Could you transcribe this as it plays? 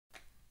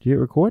Did you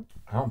hit record?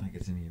 I don't think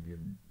it's any of your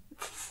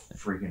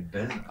freaking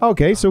business.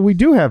 Okay, so we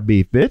do have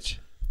beef, bitch.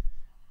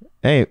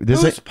 Hey,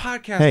 this Whose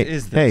podcast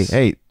is this?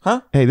 Hey,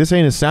 huh? Hey, this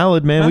ain't a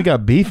salad, man. Huh? We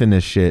got beef in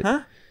this shit.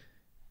 Huh?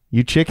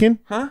 You chicken?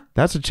 Huh?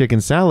 That's a chicken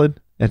salad.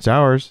 That's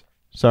ours.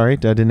 Sorry, I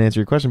didn't answer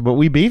your question. But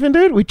we beefing,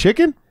 dude? We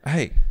chicken?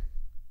 Hey,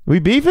 We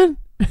beefing?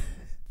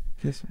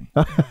 kiss me.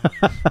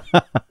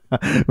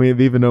 We ain't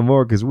beefing no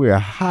more because we're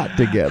hot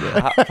together.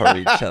 Hot for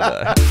each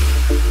other.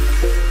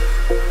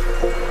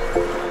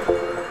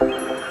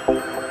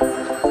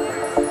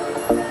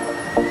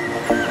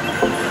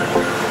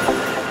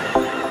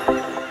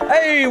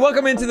 Hey,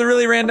 welcome into the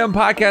Really Randumb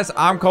podcast.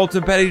 I'm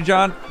Colton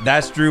Pettyjohn.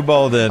 That's Drew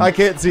Bolden. I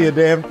can't see a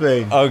damn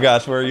thing. Oh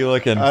gosh, where are you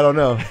looking? I don't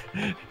know.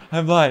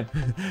 I'm blind.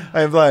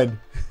 I am blind.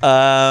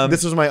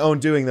 This was my own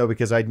doing, though,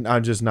 because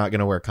I'm just not going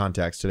to wear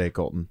contacts today,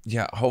 Colton.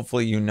 Yeah,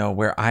 hopefully you know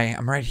where I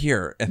am right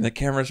here, and the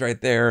camera's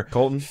right there.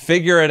 Colton?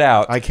 Figure it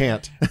out. I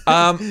can't.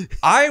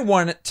 I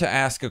wanted to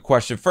ask a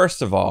question.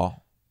 First of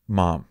all,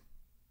 Mom,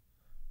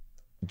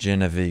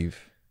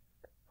 Genevieve.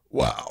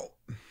 Wow.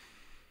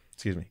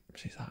 Excuse me.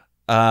 She's hot.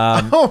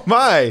 Oh,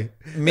 my.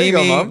 Mimi,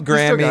 go, Mom. You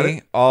still got Grammy,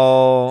 it.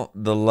 all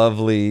the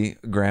lovely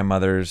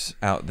grandmothers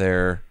out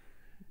there.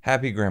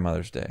 Happy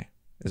Grandmother's Day.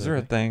 Is there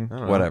a thing? I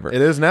don't know. Whatever.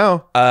 It is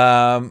now.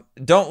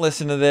 Don't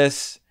listen to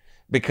this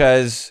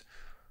because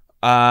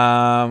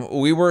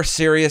we were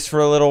serious for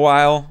a little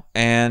while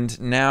and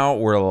now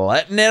we're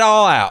letting it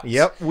all out.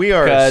 Yep, we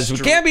are. Because we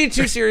can't be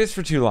too serious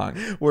for too long.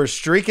 We're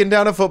streaking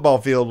down a football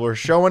field. We're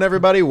showing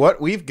everybody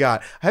what we've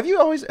got. Have you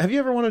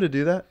ever wanted to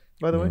do that,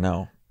 by the way?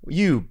 No.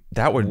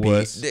 That would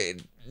be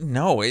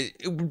no, it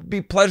would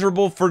be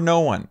pleasurable for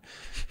no one.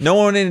 No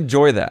one would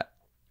enjoy that.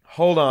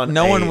 Hold on.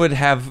 No one would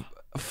have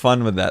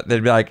fun with that.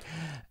 They'd be like,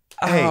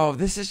 oh, Hey.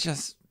 this is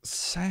just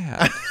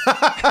sad.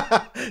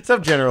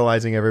 Stop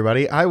generalizing,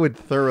 everybody. I would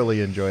thoroughly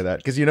enjoy that.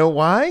 Because you know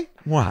why?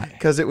 Why?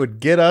 Because it would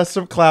get us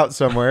some clout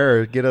somewhere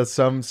or get us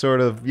some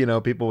sort of,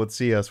 people would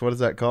see us. What is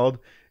that called?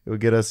 It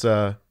would get us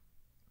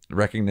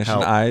Recognition,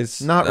 help.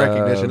 eyes. Not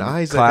recognition.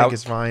 Eyes, clout, I think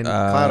is fine.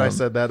 Clout, I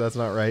said that. That's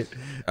not right.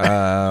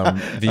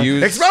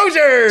 Views.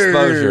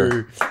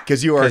 Exposure!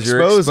 Because you are 'Cause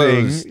you're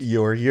exposing exposed.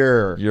 your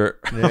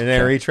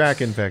urinary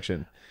tract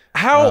infection.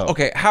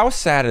 How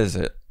sad is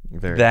it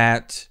Very.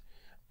 that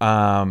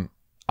I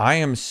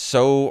am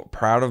so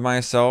proud of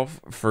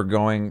myself for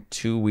going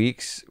 2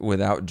 weeks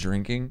without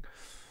drinking?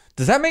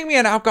 Does that make me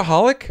an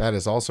alcoholic? That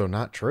is also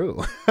not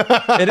true.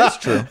 It is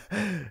true.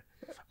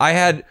 I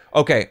had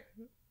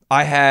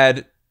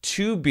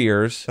 2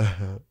 beers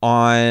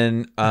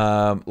on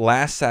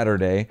last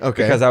Saturday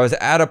because I was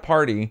at a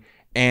party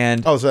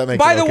and Oh, so that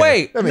makes by it the okay.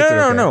 way, That makes it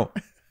okay. no.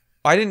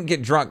 I didn't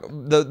get drunk.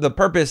 The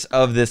purpose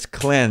of this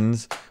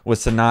cleanse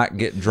was to not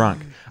get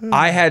drunk.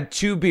 I had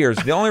 2 beers.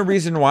 The only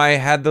reason why I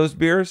had those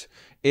beers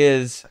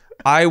is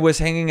I was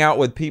hanging out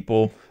with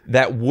people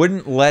that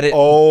wouldn't let it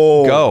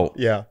go.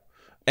 Yeah.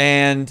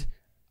 And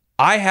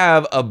I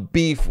have a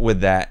beef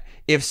with that.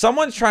 If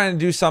someone's trying to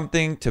do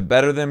something to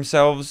better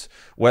themselves,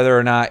 whether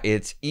or not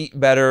it's eat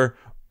better,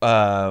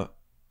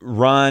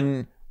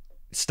 run,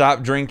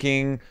 stop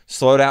drinking,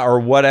 slow down, or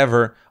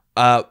whatever,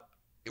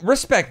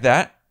 respect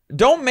that.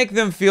 Don't make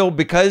them feel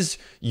because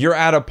you're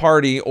at a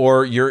party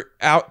or you're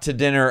out to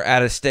dinner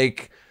at a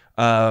steak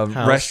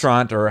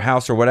restaurant or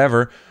house or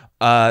whatever,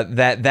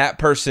 that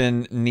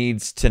person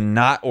needs to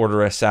not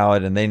order a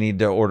salad and they need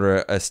to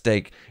order a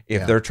steak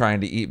if they're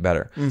trying to eat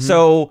better. Mm-hmm.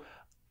 So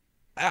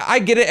I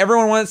get it.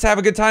 Everyone wants to have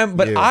a good time,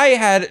 but I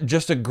had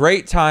just a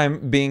great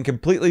time being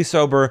completely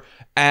sober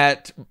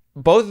at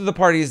both of the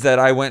parties that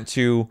I went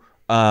to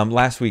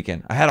last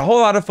weekend. I had a whole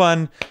lot of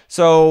fun.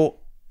 So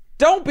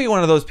don't be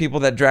one of those people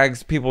that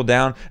drags people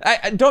down.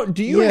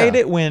 Do you hate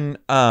it when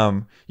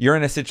you're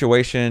in a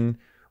situation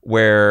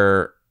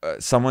where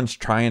someone's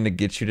trying to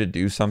get you to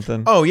do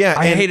something? Oh, yeah.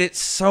 I hate it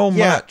so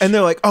much. And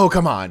they're like, oh,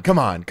 come on.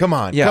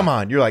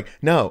 You're like,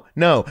 no.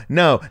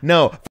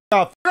 F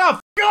off.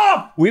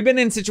 We've been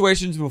in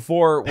situations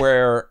before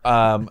where,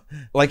 and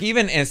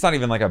it's not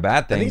even like a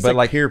bad thing, but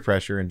like peer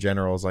pressure in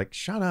general is like,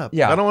 shut up.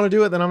 Yeah. If I don't want to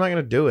do it, then I'm not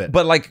going to do it.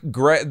 But like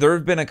Greg, there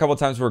have been a couple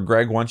times where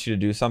Greg wants you to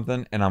do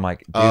something, and I'm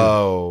like,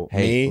 dude,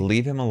 hey,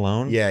 leave him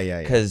alone.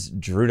 Yeah. Because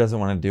Drew doesn't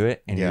want to do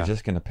it, and you're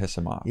just gonna piss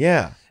him off.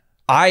 Yeah.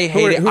 I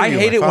hate it. Who are I you,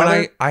 hate my it when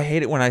father? I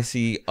hate it when I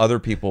see other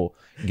people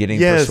getting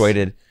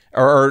persuaded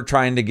or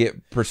trying to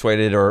get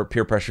persuaded or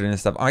peer pressured and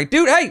stuff. I'm like,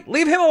 dude, hey,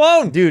 leave him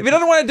alone, dude. If he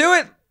doesn't want to do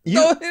it,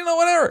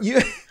 whatever.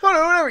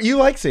 Whatever. You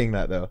like seeing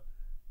that though.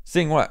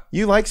 Seeing what?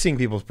 You like seeing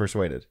people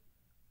persuaded.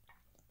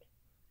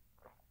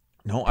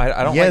 No,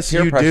 I don't. Yes,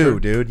 like peer pressure. do,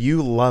 dude.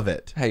 You love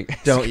it. Hey,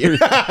 don't you?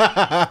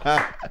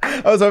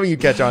 I was hoping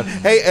you'd catch on.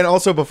 Hey, and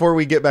also before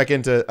we get back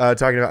into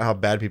talking about how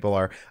bad people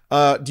are,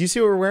 do you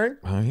see what we're wearing?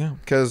 Oh yeah.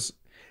 Because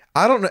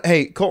I don't know.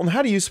 Hey, Colton,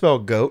 how do you spell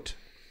goat?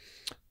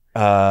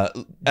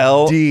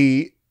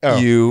 LUKA.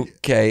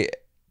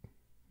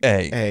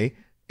 A.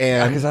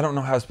 And because I don't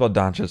know how to spell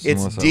Donchis.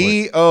 it's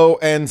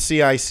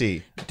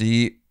DONCIC.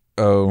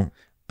 DO.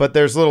 But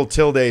there's little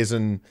tildes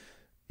and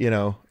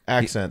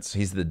accents.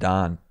 He's the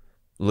Don.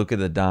 Luca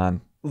the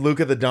Don.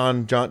 Luka the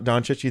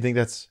Doncic. You think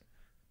is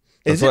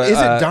it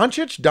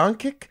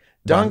Doncic?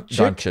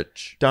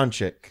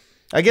 Doncic.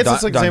 I guess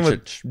it's like the same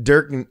with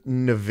Dirk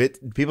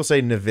Nowitzki. People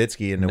say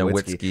Nowitzki and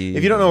Nowitzki.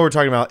 If you don't know what we're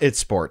talking about, it's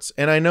sports.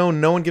 And I know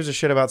no one gives a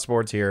shit about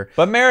sports here.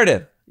 But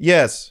Meredith.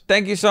 Yes.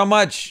 Thank you so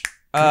much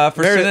for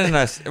sending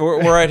us.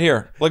 We're right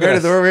here. Look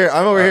Meredith, at us. We're over here.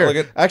 I'm over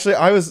here. Actually,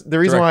 the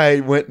reason why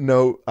I went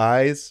no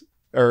eyes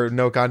or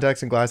no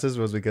contacts and glasses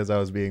was because I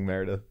was being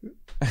Meredith.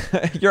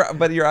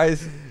 But your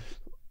eyes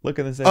look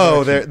in the same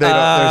direction. There's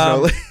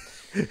no...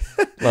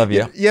 Love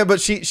you. Yeah, but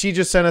she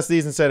just sent us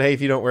these and said, "Hey, if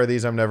you don't wear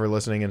these, I'm never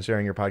listening and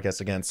sharing your podcast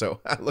again."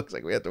 So it looks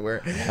like we have to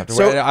wear it.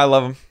 I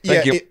love them.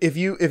 Thank you. If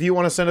you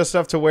want to send us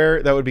stuff to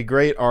wear, that would be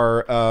great.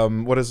 Our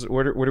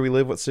where do we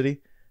live? What city?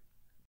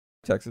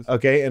 Texas.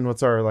 Okay, and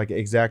what's our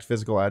exact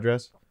physical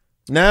address?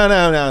 No. I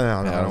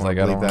don't want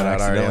to bleep that out.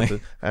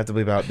 I have to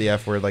bleep out the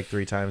F word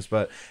 3 times.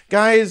 But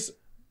guys,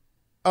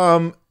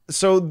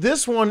 so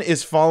this one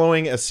is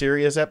following a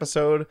serious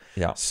episode.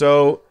 Yeah.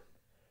 So.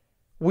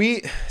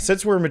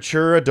 Since we're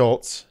mature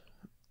adults,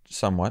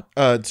 somewhat,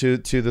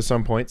 to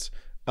some points,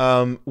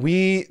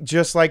 we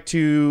just like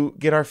to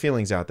get our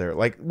feelings out there.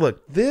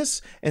 Look,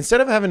 this, instead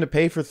of having to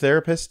pay for what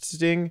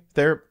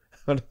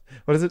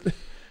is it?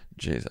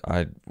 Jeez,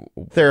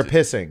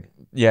 Therapissing.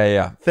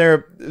 Yeah.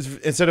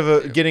 Instead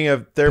of getting a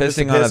therapist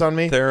to piss on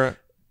me,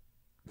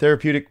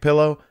 therapeutic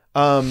pillow.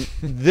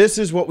 This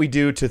is what we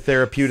do to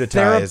therapeutize.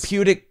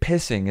 Therapeutic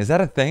pissing. Is that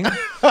a thing?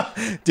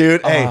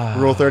 Dude, hey,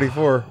 Rule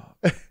 34.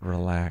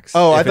 Relax.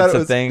 Oh, I thought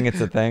it's a thing.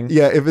 It's a thing.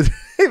 Yeah, if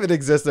it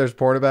exists, there's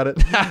porn about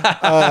it.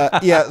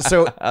 Yeah,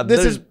 so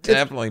there's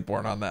definitely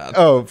porn on that.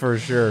 Oh, for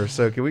sure.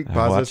 So can we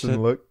pause this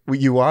and look?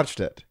 You watched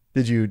it?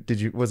 Did you?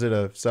 Was it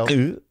a self? Why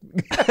did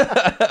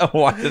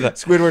that?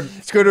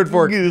 Squidward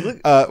fork.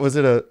 Was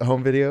it a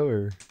home video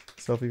or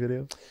selfie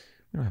video?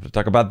 We don't have to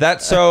talk about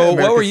that. So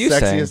what were you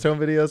saying? Sexiest home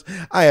videos?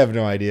 I have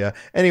no idea.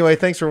 Anyway,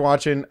 thanks for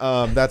watching.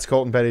 That's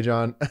Colton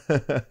Pettyjohn.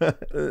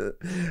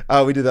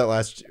 We did that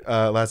last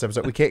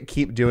episode. We can't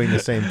keep doing the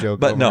same joke.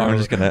 But no, I'm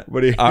just gonna.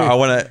 I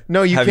want to.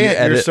 No, you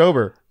can't. You're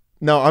sober.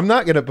 No, I'm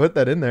not gonna put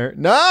that in there.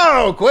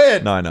 No,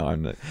 quit. No, I know.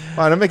 I'm not.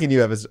 Fine, I'm making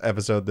you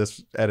episode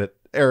this edit.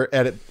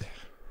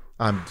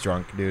 I'm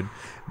drunk, dude,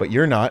 but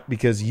you're not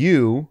because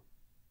you.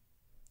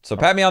 So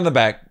pat me on the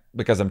back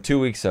because I'm 2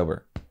 weeks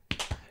sober.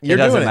 It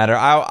doesn't matter.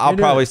 I'll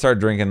probably start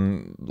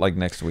drinking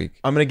next week.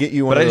 I'm gonna get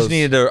you one. But I just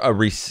needed a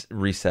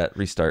restart.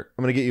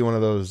 I'm gonna get you one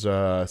of those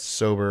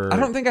sober. I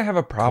don't think I have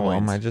a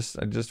problem. Coins.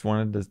 I just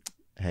wanted to.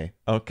 Hey.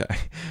 Okay.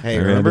 Hey,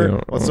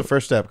 remember what's the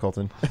first step,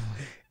 Colton?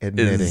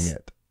 Admitting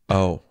it.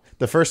 Oh.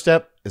 The first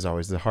step is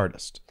always the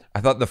hardest.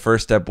 I thought the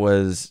first step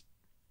was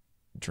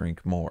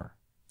drink more.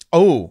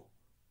 Oh,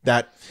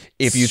 that.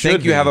 If you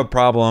think you have a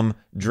problem,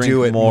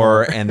 drink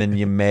more, and then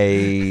you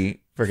may.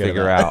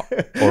 Figure out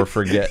or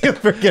forget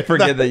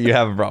that you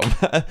have a problem.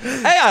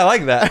 Hey, I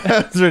like that.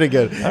 That's really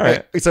good. All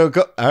right.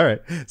 All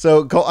right.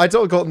 So I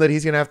told Colton that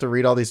he's gonna have to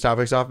read all these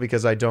topics off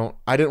because I didn't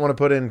want to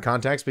put in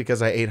context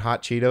because I ate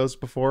hot Cheetos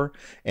before,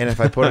 and if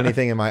I put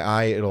anything in my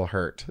eye, it'll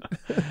hurt.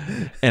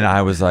 And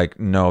I was like,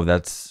 no,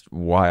 that's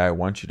why I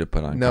want you to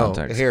put on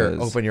context. Here,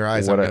 open your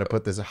eyes. I'm gonna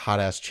put this hot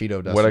ass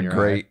Cheeto dust. What in a your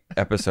great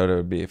episode it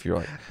would be if you're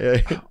like,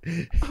 I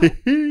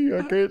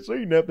can't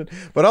see nothing.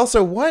 But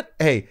also, what?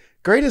 Hey.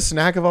 Greatest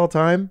snack of all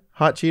time,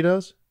 hot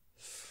Cheetos.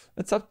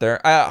 It's up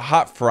there.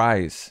 Hot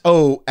fries.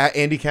 Oh, at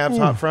Andy Capp's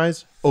hot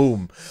fries.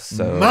 Oh,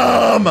 so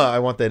mama, I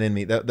want that in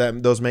me.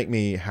 Those make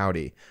me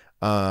howdy.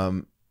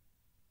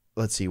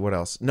 Let's see what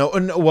else. No.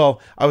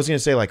 Well, I was gonna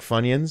say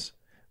Funyuns,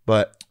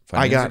 but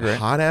I got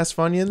hot ass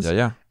Funyuns.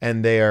 Yeah.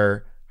 And they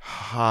are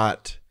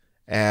hot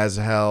as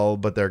hell,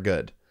 but they're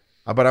good.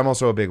 But I'm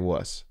also a big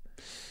wuss.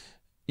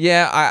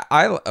 Yeah,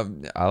 I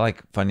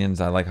like Funyuns.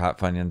 I like hot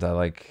Funyuns. I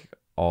like.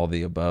 All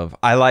the above.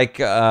 I like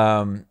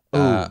don't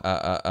you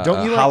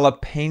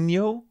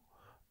jalapeno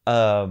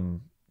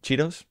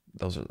Cheetos?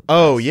 Those are the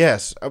best.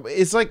 Yes.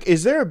 It's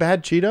is there a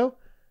bad Cheeto?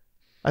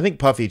 I think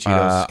puffy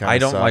Cheetos I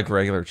don't like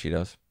regular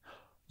Cheetos.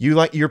 You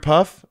like your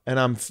puff and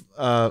I'm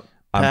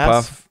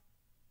puff.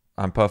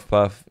 I'm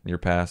puff. You're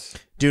pass.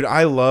 Dude,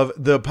 I love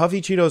the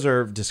puffy Cheetos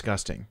are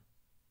disgusting.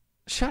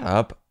 Shut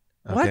up.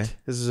 Okay. What?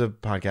 This is a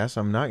podcast.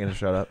 So I'm not going to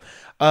shut up.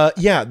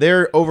 Yeah,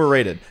 they're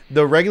overrated.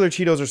 The regular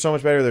Cheetos are so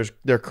much better.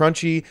 They're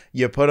crunchy.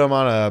 You put them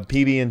on a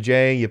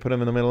PB&J. You put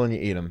them in the middle and you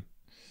eat them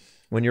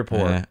when you're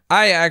poor. Yeah.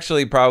 I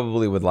actually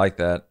probably would like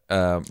that.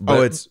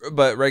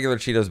 But regular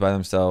Cheetos by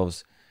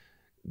themselves,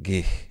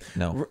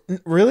 no.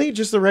 Really?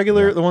 Just the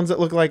regular, the ones that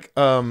look like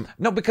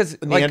no, because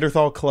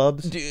Neanderthal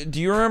clubs? Do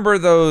you remember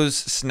those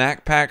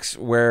snack packs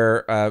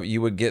where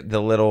you would get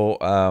the little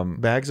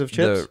bags of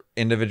chips? The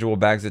individual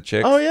bags of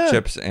chips. Oh, yeah.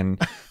 Chips,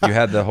 and you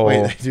had the whole.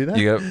 Wait, they do that?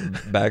 You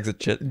got bags of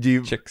chicks.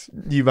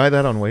 Do you buy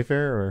that on Wayfair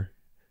or?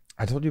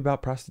 I told you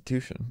about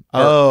prostitution.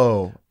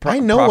 Oh, I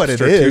know what it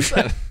is.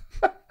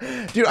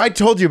 Dude, I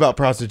told you about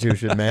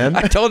prostitution, man.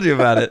 I told you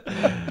about it.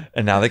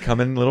 And now they come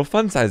in little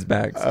fun size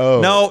bags. Oh.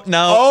 No.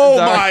 Oh,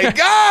 sorry. My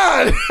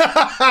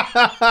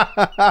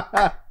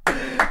God.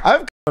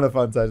 I've got a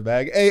fun size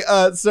bag. Hey,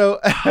 so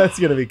that's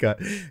gonna be cut.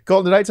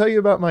 Colton, did I tell you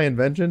about my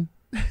invention?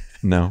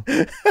 No.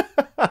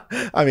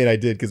 I mean, I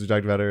did because we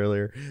talked about it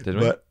earlier. Did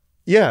we? But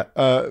yeah,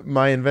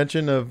 my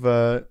invention of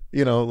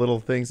little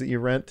things that you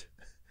rent.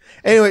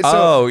 Anyway,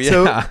 so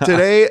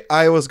today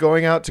I was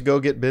going out to go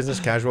get business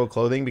casual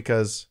clothing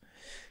because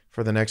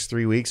for the next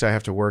 3 weeks I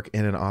have to work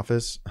in an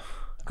office.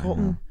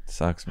 Colton,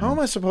 sucks, man. How am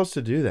I supposed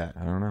to do that?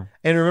 I don't know.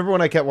 And remember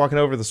when I kept walking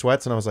over the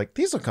sweats and I was like,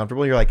 these look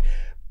comfortable? You're like,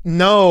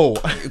 no,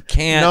 you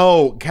can't.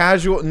 No,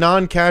 casual,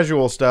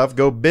 non-casual stuff.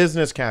 Go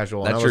business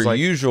casual. That's your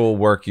usual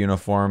work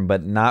uniform,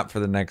 but not for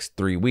the next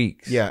 3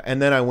 weeks. Yeah,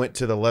 and then I went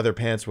to the leather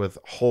pants with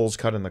holes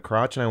cut in the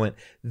crotch, and I went,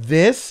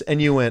 this?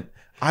 And you went,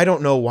 I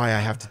don't know why I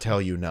have to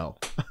tell you no.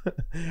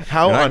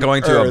 How You're not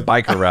going to a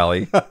biker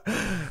rally.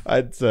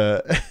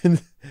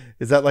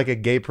 Is that like a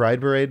gay pride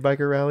parade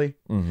biker rally?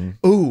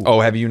 Mm-hmm. Ooh.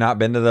 Oh, have you not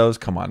been to those?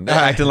 Come on.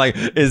 Acting like,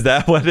 is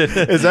that what it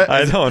is?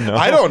 I don't know.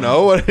 I don't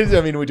know. What is,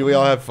 I mean, do we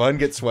all have fun,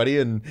 get sweaty,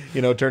 and,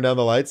 turn down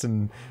the lights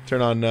and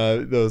turn on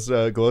those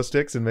glow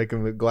sticks and make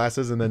them with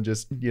glasses and then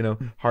just,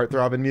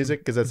 heart-throbbing music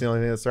because that's the only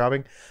thing that's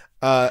throbbing?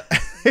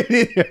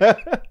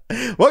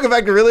 Welcome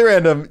back to Really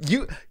Random.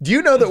 Do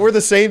you know that we're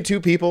the same two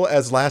people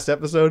as last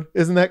episode?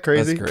 Isn't that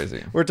crazy? That's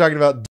crazy. We're talking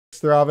about dicks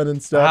throbbing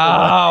and stuff.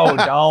 Oh,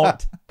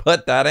 don't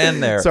put that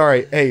in there.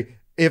 Sorry. Hey,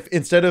 if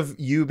instead of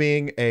you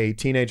being a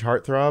teenage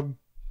heartthrob.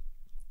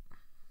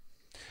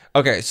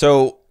 Okay,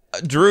 so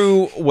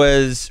Drew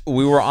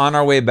we were on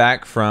our way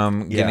back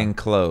from getting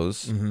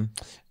clothes,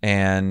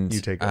 and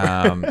you take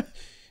it.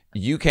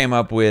 You came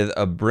up with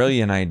a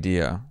brilliant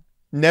idea.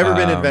 Never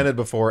been invented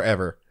before,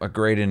 ever. A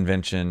great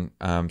invention.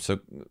 So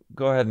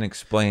go ahead and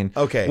explain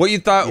what you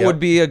thought would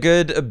be a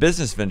good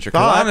business venture.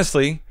 Because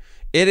honestly,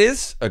 it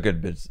is a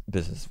good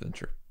business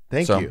venture.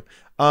 Thank you.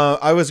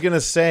 I was going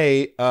to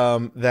say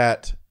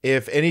that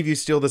if any of you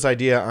steal this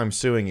idea, I'm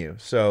suing you.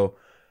 So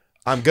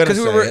I'm going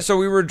to say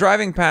we were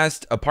driving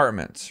past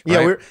apartments, right?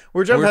 Yeah,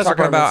 we're driving past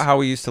talking apartments. about how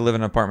we used to live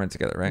in an apartment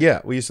together, right?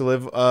 Yeah, we used to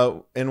live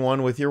in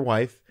one with your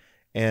wife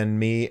and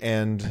me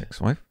and...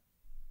 Ex-wife?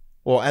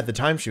 Well, at the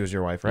time, she was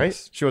your wife, right?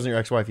 Yes. She wasn't your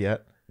ex-wife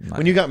yet. Not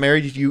when you got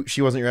married,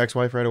 she wasn't your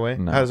ex-wife right away?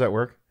 No. How does that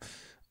work?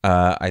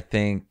 I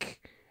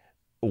think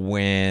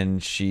when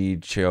she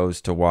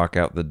chose to walk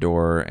out the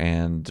door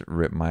and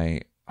rip my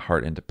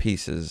heart into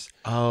pieces,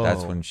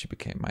 that's when she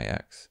became my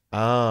ex.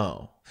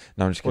 Oh.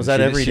 No, I'm just kidding. Was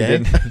that every day?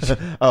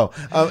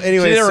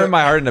 Anyway. She didn't rip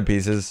my heart into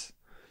pieces.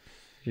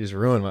 You just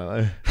ruined my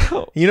life.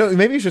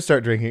 Maybe you should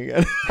start drinking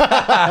again.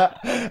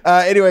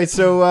 Anyway,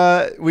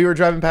 so we were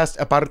driving past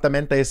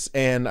apartamentos,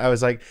 and I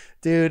was like,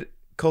 dude,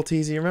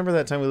 Colteezy, you remember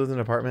that time we lived in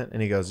an apartment?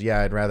 And he goes,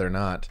 yeah, I'd rather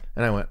not.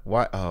 And I went,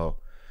 why? Oh.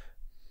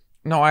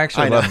 No, I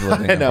actually loved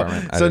living in an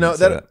apartment. So no,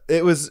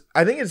 it was,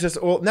 I think it's just,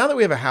 well, now that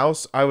we have a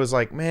house, I was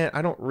like, man,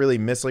 I don't really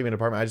miss living in an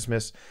apartment. I just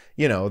miss,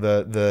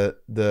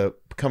 the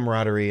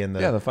camaraderie and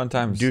the fun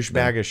times.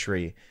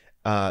 Douchebaggery,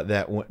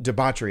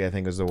 debauchery, I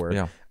think is the word.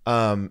 Yeah.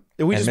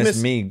 We just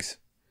miss Meigs.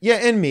 Yeah,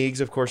 and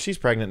Meigs, of course. She's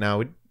pregnant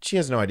now. She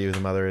has no idea who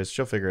the mother is.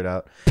 She'll figure it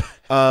out.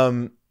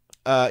 So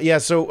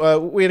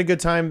we had a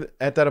good time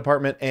at that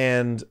apartment,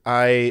 and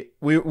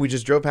we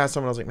just drove past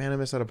someone. I was like, man, I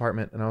miss that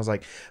apartment. And I was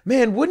like,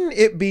 man, wouldn't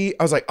it be?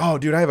 I was like, oh,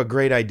 dude, I have a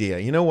great idea.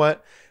 You know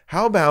what?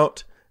 How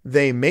about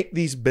they make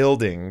these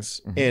buildings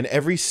in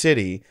every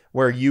city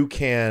where you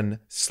can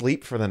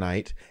sleep for the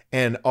night,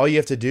 and all you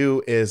have to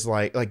do is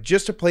like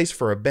just a place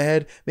for a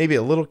bed, maybe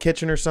a little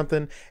kitchen or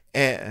something.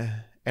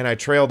 And I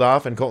trailed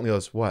off, and Colton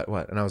goes, what?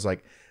 And I was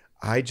like,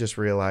 I just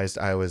realized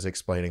I was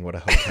explaining what a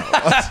hotel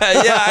was.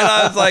 Yeah, and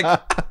I was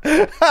like...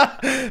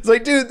 It's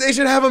like, dude, they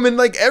should have them in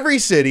like every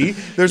city.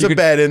 There's a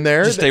bed in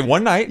there. Just stay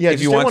one night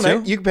if you want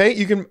to. You can pay.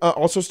 You can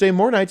also stay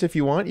more nights if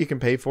you want. You can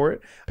pay for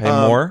it. Pay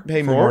more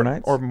for more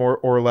nights?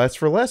 Or less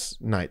for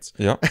less nights.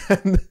 Yeah.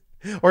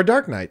 Or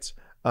dark nights.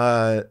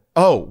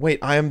 Wait,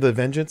 I am the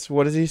vengeance.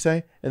 What does he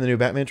say in the new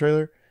Batman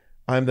trailer?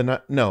 I am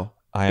the... No.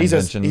 I am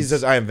vengeance. He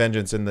says, I am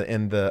vengeance in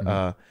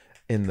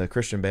the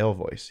Christian Bale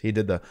voice. He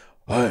did the...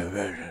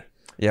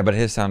 Yeah, but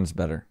his sounds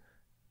better.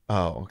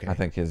 Oh, okay. I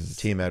think his...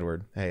 Team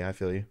Edward. Hey, I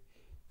feel you.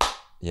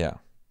 Yeah.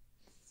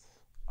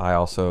 I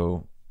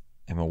also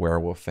am a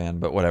werewolf fan,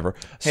 but whatever.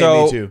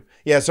 Hey, me too.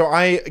 Yeah, so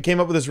I came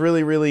up with this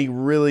really, really,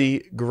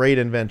 really great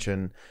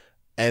invention,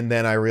 and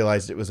then I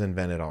realized it was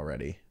invented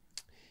already.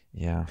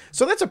 Yeah.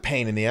 So that's a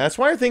pain in the ass.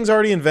 Why are things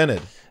already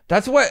invented?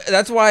 That's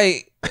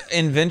why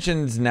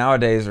inventions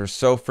nowadays are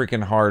so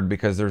freaking hard,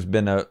 because there's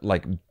been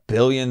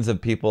billions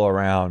of people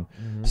around.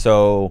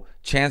 So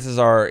chances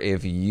are,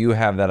 if you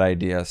have that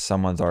idea,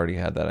 someone's already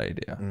had that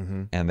idea,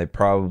 and they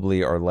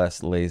probably are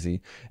less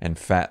lazy and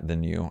fat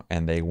than you,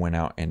 and they went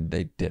out and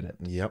they did it.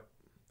 Yep.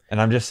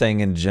 And I'm just saying,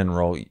 in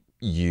general,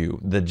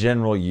 the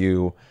general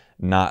you,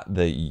 not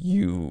the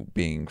you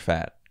being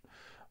fat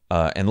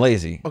and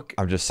lazy. Okay.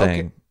 I'm just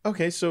saying.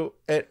 Okay, so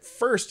at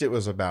first it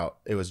was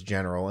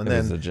general, and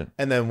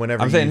then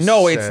whenever I'm saying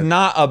no, it's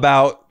not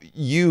about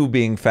you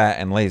being fat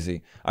and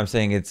lazy. I'm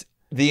saying it's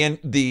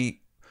the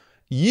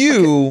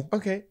you.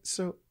 Okay,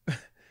 so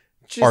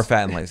are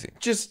fat and lazy.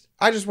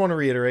 I just want to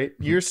reiterate.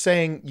 You're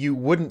saying you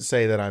wouldn't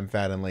say that I'm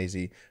fat and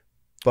lazy,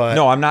 but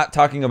no, I'm not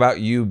talking about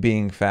you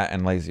being fat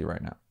and lazy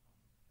right now.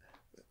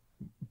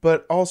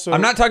 But also,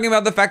 I'm not talking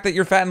about the fact that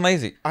you're fat and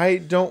lazy. I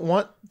don't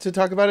want to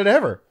talk about it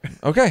ever.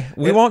 Okay,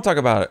 we won't talk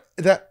about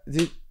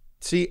it.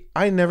 See,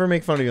 I never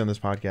make fun of you on this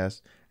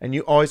podcast, and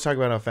you always talk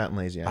about how fat and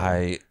lazy I am.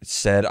 I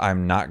said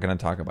I'm not going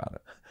to talk about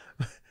it.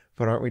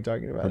 But aren't we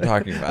talking about it? We're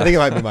talking about it. I think it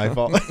might be my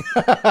fault.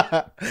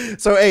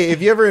 So, hey,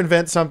 if you ever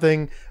invent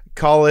something,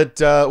 call it,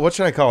 what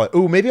should I call it?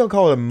 Ooh, maybe I'll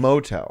call it a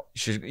motel.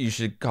 You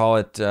should call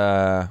it,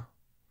 yeah,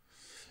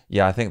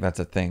 I think that's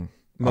a thing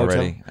Motel?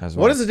 already as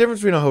well. What is the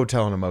difference between a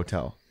hotel and a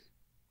motel?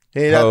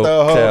 Hey,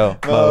 Hotel,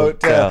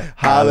 motel,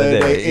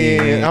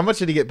 Holiday Inn. How much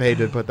did he get paid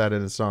to put that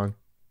in his song?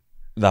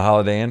 The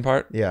Holiday Inn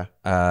part? Yeah.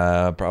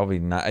 Probably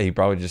not. He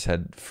probably just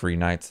had free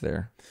nights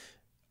there.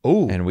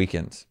 Ooh. And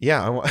weekends.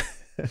 Yeah. I want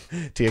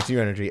TXU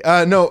energy.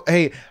 No.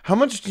 Hey, how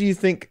much do you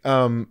think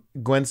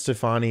Gwen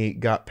Stefani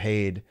got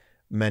paid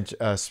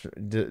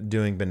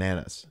doing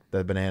Bananas,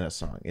 the Bananas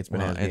song? It's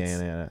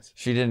Bananas.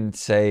 She didn't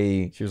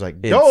say. She was like,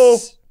 go.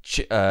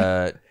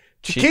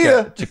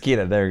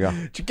 Chiquita. There you go.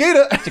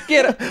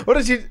 Chiquita. What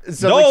did she?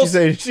 Like she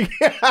say?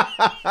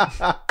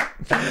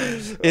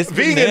 It's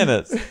vegan.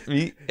 Bananas.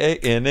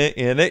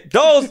 V-A-N-A-N-A.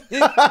 Dolls.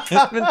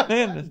 It's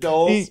bananas.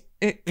 Dolls.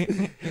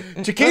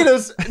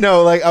 Chiquitas.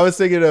 No, like I was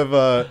thinking of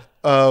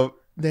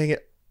dang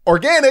it,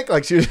 organic.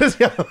 Like she was just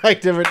got like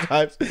different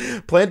types.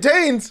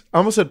 Plantains. I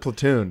almost said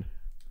platoon.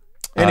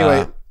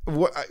 Anyway,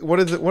 what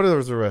does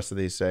the rest of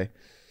these say?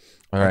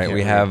 All right,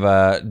 we have.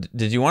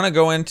 Did you want to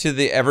go into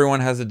the everyone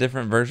has a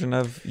different version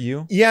of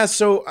you? Yeah.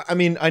 So I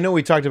mean, I know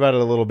we talked about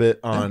it a little bit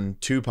on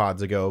 2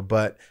 pods ago,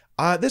 but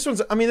this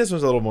one's a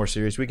little more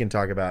serious. We can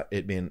talk about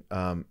it being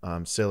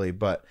silly,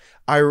 but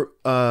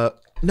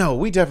no,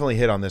 we definitely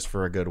hit on this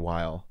for a good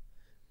while.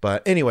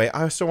 But anyway,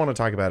 I still want to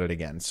talk about it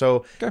again.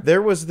 So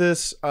there was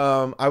this.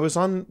 I was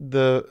on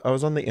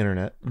the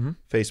internet,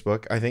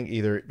 Facebook. I think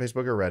either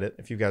Facebook or Reddit,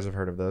 if you guys have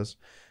heard of those.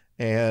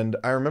 And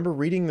I remember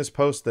reading this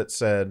post that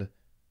said,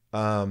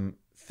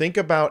 think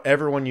about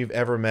everyone you've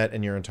ever met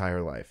in your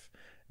entire life.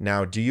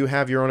 Now, do you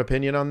have your own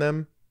opinion on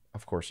them?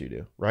 Of course you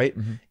do, right?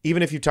 Mm-hmm.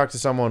 Even if you talk to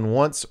someone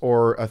once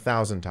or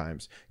 1,000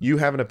 times, you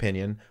have an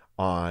opinion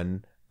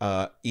on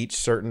each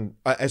certain.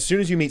 As soon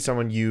as you meet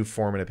someone, you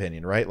form an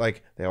opinion, right?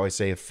 Like they always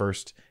say, a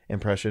first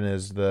impression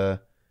is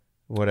the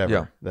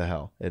whatever the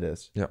hell it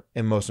is. Yeah.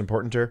 And most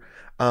important to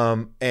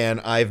her.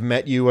 And I've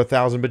met you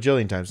 1,000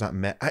 bajillion times. Not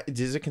met.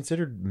 Is it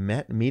considered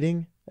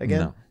meeting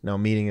again? No,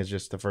 meeting is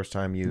just the first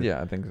time you.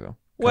 Yeah, I think so.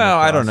 Well,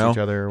 I don't know.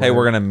 Hey,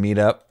 we're gonna meet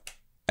up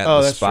at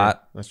the spot.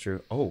 True. That's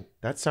true. Oh,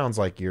 that sounds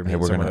like you're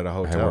meeting someone at a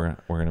hotel. Hey,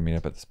 we're gonna meet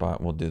up at the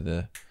spot. We'll do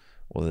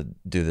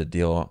the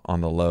deal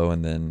on the low,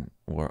 and then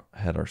we'll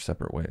head our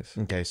separate ways.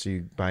 Okay, so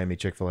you buying me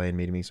Chick-fil-A and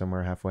meeting me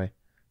somewhere halfway,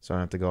 so I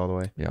don't have to go all the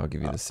way. Yeah, I'll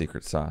give you the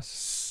secret sauce.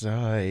 So,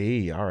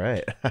 all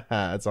right,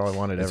 that's all I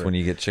wanted. That's when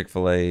you get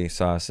Chick-fil-A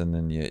sauce, and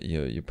then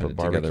you put it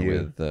together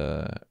with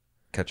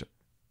ketchup.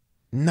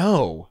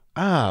 No.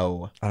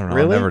 Oh, I don't know.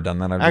 Really? I've never done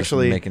that. I'm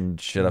actually just making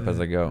shit up as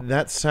I go.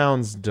 That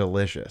sounds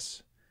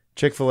delicious.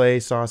 Chick-fil-A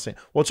sauce.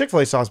 Well,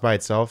 Chick-fil-A sauce by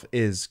itself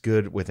is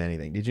good with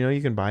anything. Did you know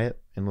you can buy it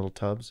in little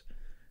tubs?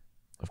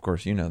 Of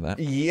course, you know that.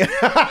 Yeah.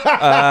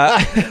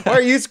 Why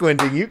are you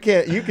squinting? You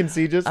can't. You can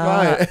see just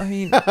fine. I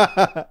mean,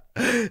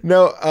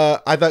 no.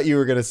 I thought you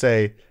were gonna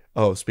say,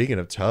 "Oh, speaking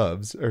of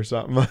tubs" or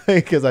something,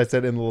 because I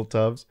said in little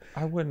tubs.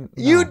 I wouldn't.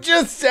 No. You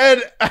just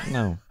said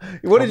no.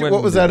 What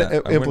was that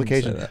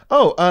implication? That.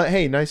 Oh,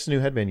 hey, nice new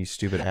headband, you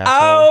stupid asshole.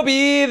 I'll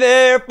be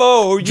there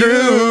for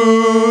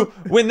you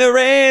when the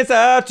rains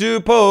out to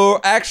pour.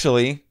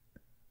 Actually,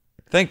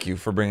 thank you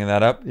for bringing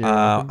that up.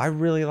 I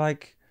really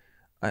like,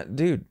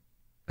 dude,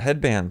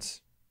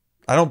 headbands.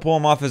 I don't pull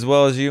them off as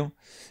well as you,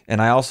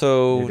 and I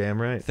also You're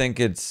damn right. think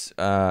it's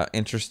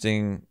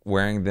interesting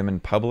wearing them in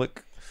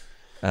public.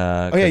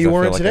 Oh yeah, you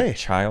wore it today, like a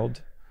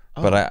child.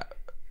 Oh. But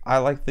I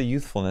like the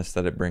youthfulness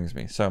that it brings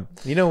me. So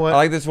you know what? I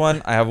like this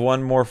one. I have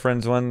one more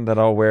Friends one that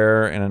I'll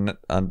wear in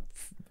an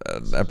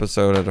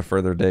episode at a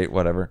further date.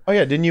 Whatever. Oh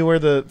yeah, didn't you wear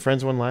the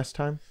Friends one last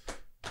time?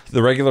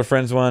 The regular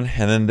Friends one,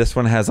 and then this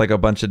one has like a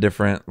bunch of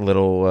different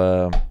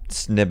little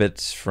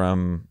snippets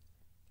from,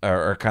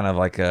 or kind of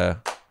like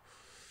a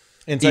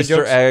inside Easter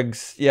jokes?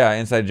 Eggs. Yeah,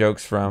 inside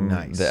jokes from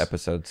Nice. the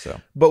episode. So,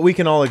 but we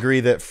can all agree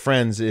that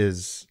Friends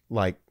is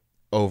like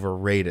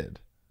overrated.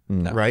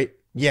 No. Right?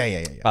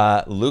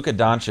 Yeah. Luka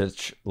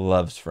Doncic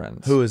loves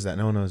Friends. Who is that?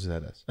 No one knows who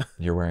that is.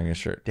 You're wearing a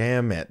shirt.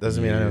 Damn it.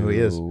 Doesn't mean I know who he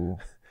is.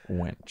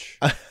 Wench.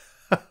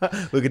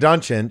 Luka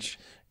Doncic,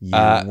 you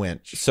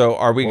wench. So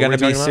are we going to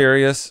be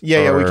serious?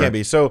 Yeah, we can't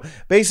be. So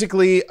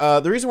basically,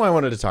 the reason why I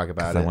wanted to talk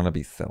about it. I want to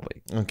be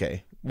silly.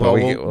 Okay. Well,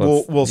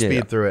 we'll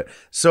speed through it.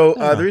 So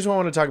the reason why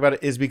I want to talk about it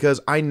is because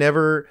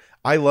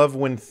I love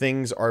when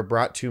things are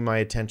brought to my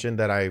attention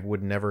that I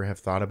would never have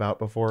thought about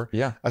before.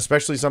 Yeah.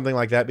 Especially something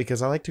like that,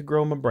 because I like to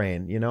grow my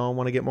brain. You know, I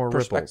want to get more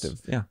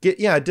perspective. Ripples.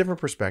 Yeah. A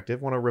different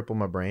perspective. Want to ripple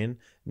my brain,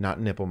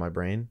 not nipple my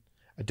brain.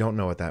 I don't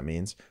know what that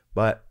means,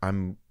 but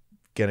I'm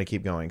going to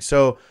keep going.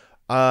 So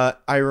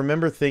I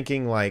remember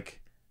thinking like,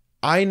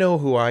 I know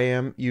who I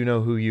am. You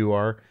know who you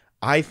are.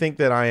 I think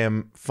that I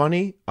am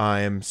funny. I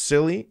am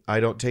silly. I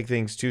don't take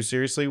things too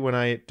seriously when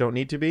I don't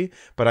need to be,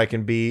 but I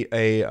can be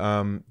a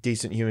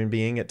decent human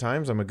being at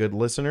times. I'm a good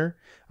listener.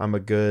 I'm a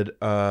good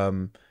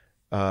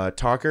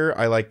talker.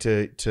 I like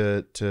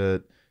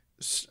to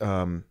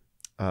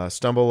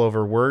stumble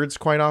over words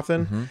quite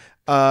often. Mm-hmm.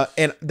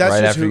 And that's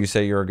right just after you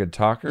say you're a good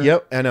talker.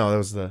 Yep, I know that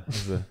was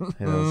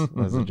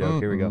the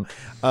joke. Here we go.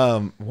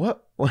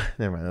 What?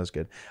 Never mind. That was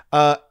good.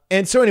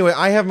 And so anyway,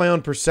 I have my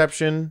own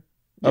perception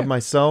of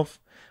myself.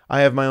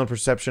 I have my own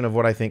perception of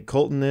what I think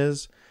Colton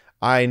is.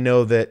 I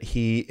know that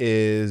he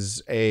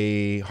is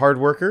a hard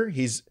worker.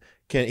 He's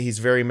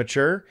very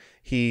mature.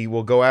 He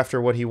will go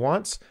after what he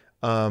wants,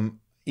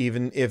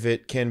 even if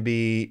it can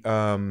be.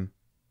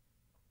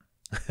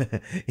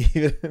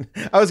 Even,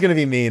 I was gonna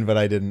be mean, but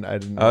I didn't. I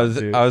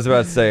was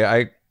about to say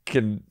I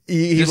can.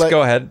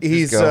 Go ahead.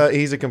 He's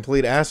a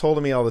complete asshole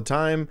to me all the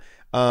time.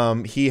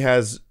 He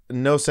has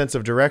no sense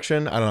of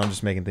direction. I don't know. I'm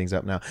just making things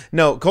up now.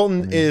 No,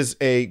 Colton is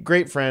a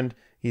great friend.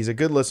 He's a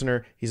good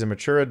listener. He's a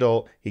mature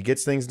adult. He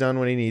gets things done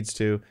when he needs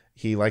to.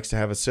 He likes to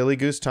have a silly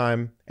goose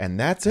time, and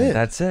that's it.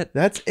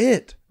 That's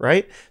it,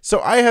 right?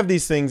 So I have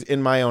these things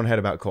in my own head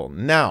about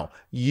Colton. Now,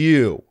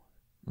 you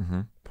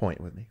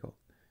point with me, Colton.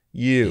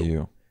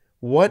 You.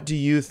 What do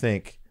you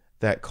think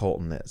that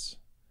Colton is?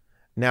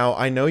 Now,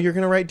 I know you're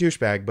going to write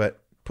douchebag, but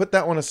put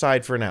that one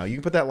aside for now. You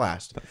can put that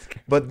last.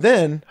 But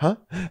then, huh?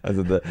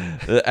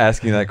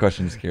 Asking that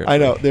question scared me. I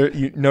know.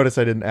 You notice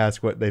I didn't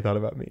ask what they thought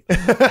about me.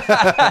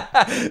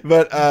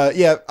 But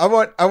yeah, I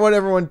want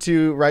everyone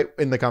to write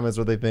in the comments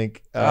what they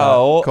think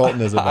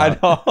Colton is about. I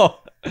know.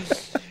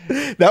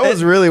 That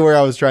was really where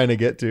I was trying to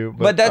get to,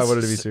 but I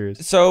wanted to be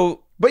serious.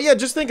 So, but yeah,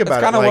 just think about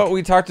it. That's kind of what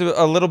we talked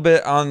a little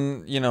bit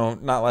on,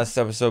 not last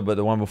episode, but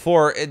the one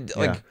before.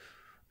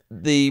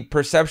 The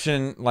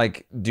perception,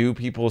 do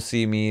people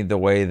see me the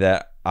way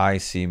that I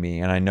see me?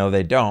 And I know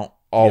they don't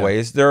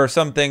always. There are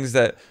some things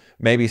that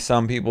maybe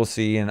some people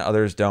see and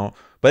others don't.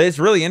 But it's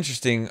really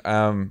interesting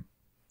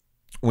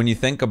when you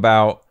think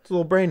about... It's a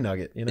little brain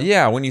nugget,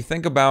 Yeah, when you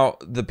think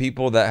about the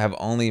people that have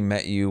only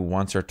met you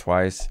once or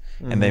twice,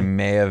 and they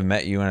may have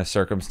met you in a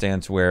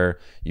circumstance where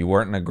you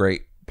weren't in a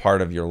great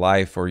part of your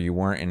life, or you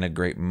weren't in a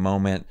great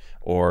moment,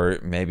 or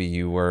maybe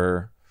you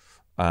were...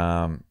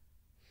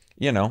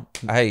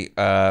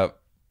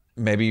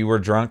 maybe you were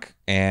drunk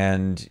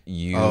and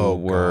you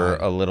were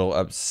a little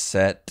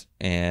upset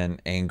and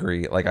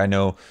angry. I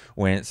know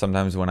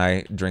sometimes when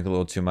I drink a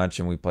little too much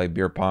and we play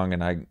beer pong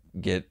and I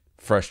get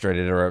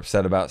frustrated or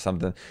upset about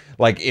something.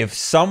 If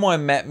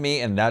someone met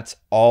me and that's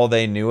all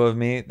they knew of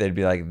me, they'd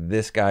be like,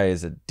 this guy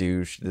is a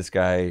douche. This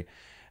guy,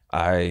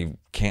 I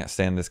can't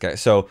stand this guy.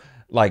 So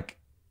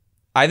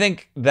I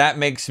think that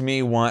makes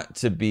me want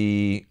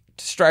to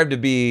strive to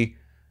be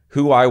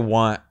who I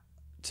want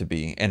to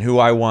be and who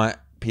I want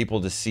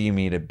people to see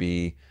me to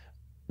be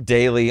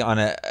daily on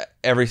a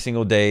every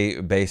single day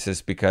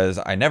basis, because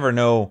I never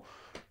know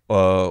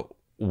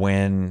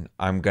when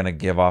I'm gonna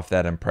give off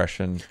that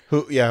impression.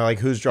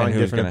 Who's drawing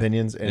different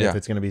opinions, and if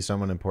it's gonna be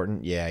someone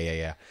important.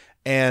 Yeah.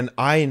 And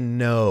I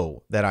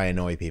know that I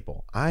annoy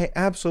people. I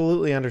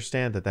absolutely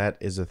understand that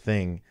is a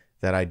thing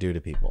that I do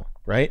to people,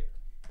 right?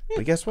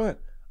 But guess what?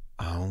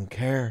 I don't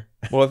care.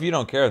 Well, if you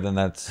don't care, then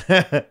that's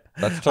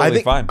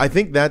totally fine. I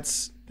think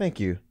that's... Thank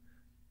you.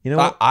 You know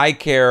what? I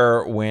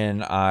care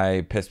when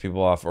I piss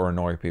people off or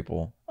annoy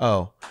people.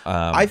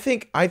 I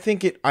think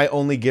I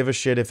only give a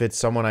shit if it's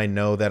someone I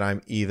know that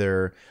I'm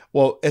either...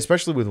 Well,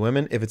 especially with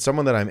women, if it's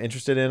someone that I'm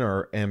interested in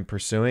or am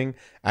pursuing,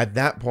 at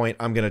that point,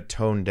 I'm going to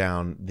tone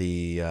down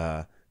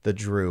the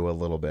Drew a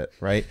little bit,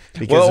 right?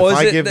 Because if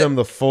I give them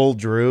the full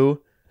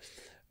Drew...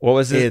 What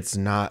was it? It's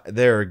not.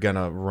 They're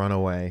gonna run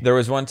away. There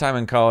was one time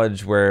in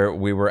college where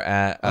we were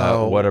at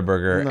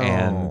Whataburger,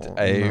 and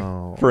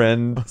a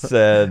friend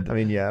said, "I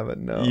mean, yeah, but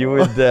no, you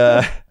would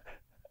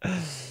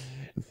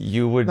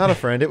not a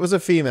friend. It was a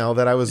female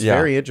that I was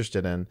very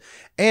interested in,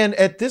 and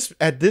at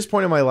this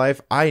point in my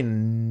life, I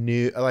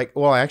knew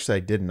actually I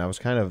didn't.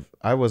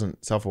 I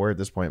wasn't self-aware at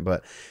this point,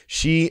 but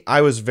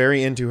I was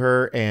very into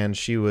her, and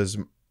she was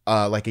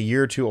a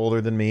year or two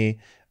older than me.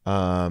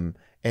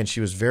 And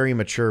she was very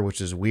mature, which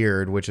is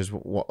weird, which is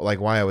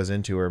why I was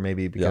into her.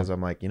 Maybe because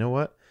I'm like, you know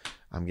what?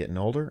 I'm getting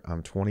older.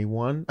 I'm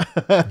 21.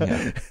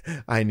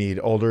 I need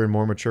older and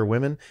more mature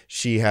women.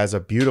 She has a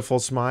beautiful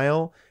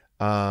smile,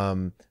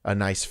 a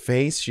nice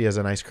face. She has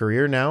a nice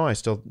career now. I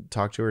still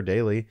talk to her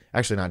daily.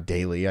 Actually, not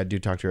daily. I do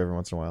talk to her every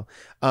once in a while.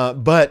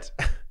 But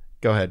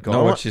go ahead.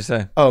 No, what'd she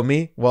say? Oh,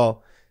 me?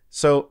 Well,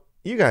 so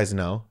you guys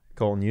know,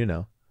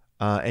 Colton,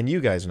 and you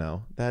guys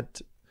know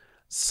that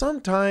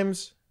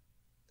sometimes...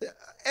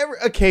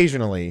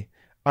 occasionally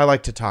I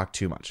like to talk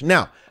too much.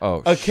 Now,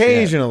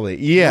 occasionally,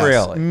 yes,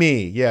 really?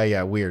 Me,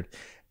 yeah, weird.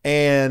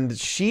 And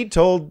she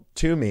said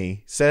to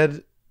me,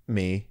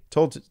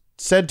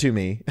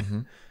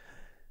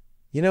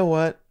 you know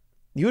what?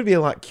 You would be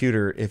a lot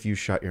cuter if you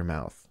shut your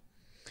mouth.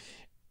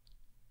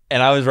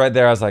 And I was right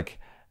there. I was like,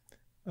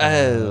 oh.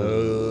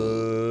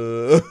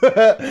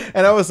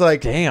 And I was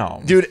like,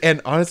 damn, dude.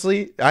 And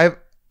honestly,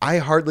 I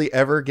hardly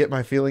ever get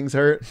my feelings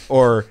hurt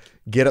or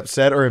get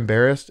upset or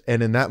embarrassed,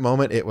 and in that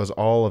moment, it was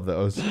all of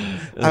those.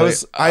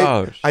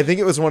 I think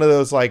it was one of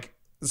those like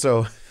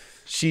so.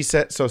 She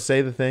said, so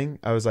say the thing.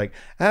 I was like,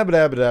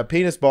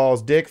 penis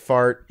balls, dick,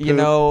 fart. Poop. You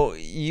know,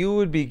 you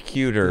would be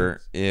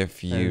cuter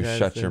if you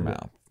shut your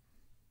mouth.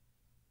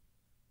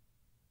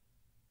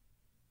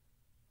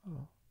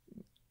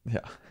 Yeah.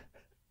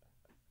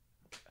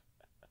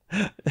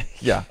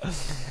 Yeah.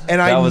 And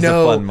that was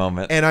know, a fun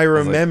moment. And I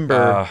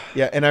remember,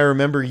 and I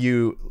remember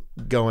you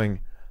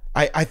going,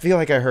 I feel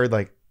like I heard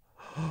like,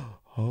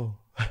 oh.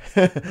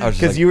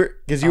 Because you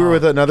were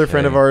with another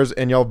friend of ours,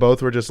 and y'all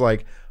both were just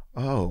like,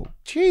 oh,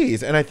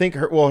 geez. And I think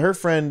her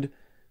friend,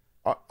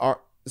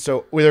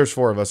 so there's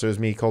 4 of us. It was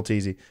me,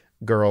 Colteasy,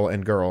 girl,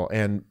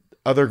 and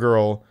other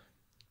girl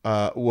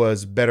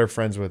was better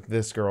friends with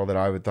this girl that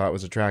I would thought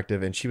was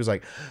attractive. And she was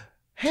like,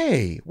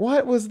 hey,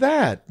 what was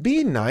that?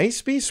 Be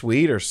nice, be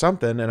sweet or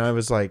something. And I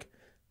was like,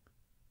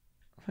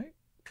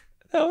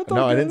 no,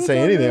 I didn't say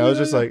anything. I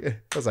was like,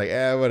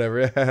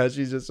 whatever.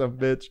 She's just some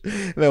bitch.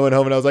 And I went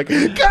home and I was like,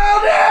 come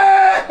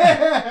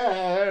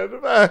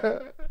in!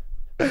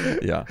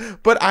 Yeah,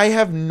 but I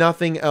have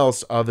nothing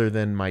else other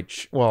than my.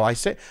 I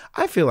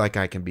feel like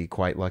I can be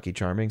quite lucky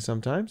charming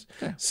sometimes.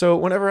 Yeah. So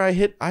whenever I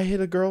hit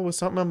a girl with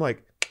something, I'm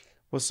like,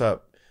 "What's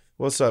up,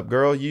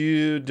 girl?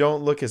 You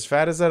don't look as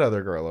fat as that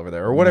other girl over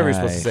there," or whatever you're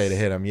supposed to say to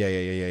hit him. Yeah.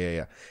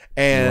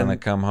 And you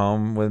want to come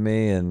home with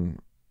me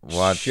and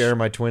share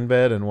my twin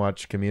bed and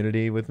watch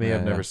Community with me?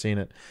 I've never seen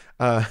it,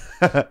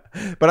 but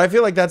I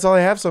feel like that's all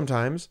I have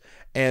sometimes,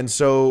 and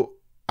so.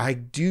 I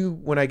do,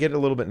 when I get a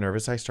little bit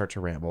nervous, I start to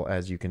ramble,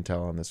 as you can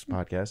tell on this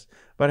podcast.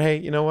 But hey,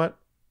 you know what?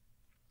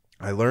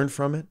 I learned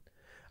from it.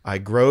 I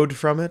growed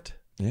from it.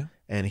 Yeah.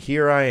 And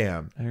here I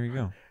am. There you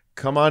go.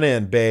 Come on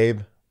in,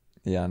 babe.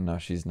 Yeah, no,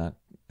 she's not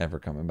ever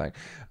coming back.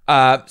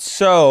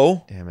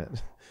 So. Damn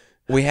it.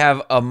 We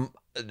have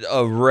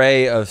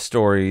array of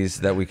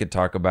stories that we could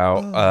talk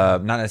about.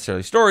 Not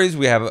necessarily stories.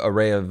 We have an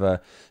array of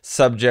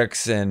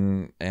subjects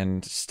and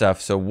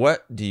stuff. So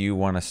what do you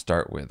want to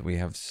start with? We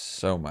have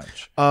so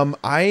much.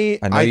 I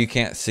know you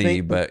can't see,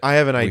 but I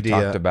have an idea.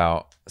 We talked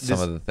about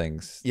some of the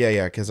things.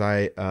 Yeah, because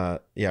I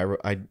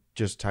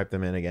just typed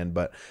them in again,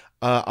 but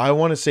I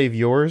want to save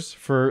yours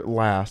for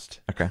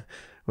last. Okay.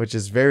 Which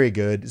is very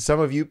good. Some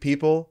of you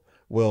people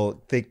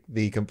will think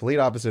the complete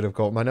opposite of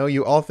Colton. I know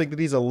you all think that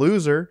he's a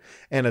loser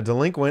and a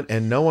delinquent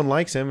and no one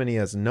likes him and he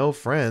has no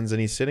friends and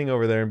he's sitting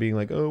over there and being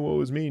like, oh, what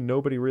was me?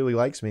 Nobody really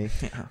likes me.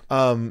 Yeah.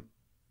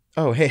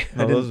 Oh, hey.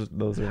 No,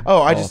 those are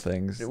all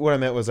things. What I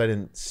meant was I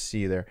didn't see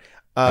you there.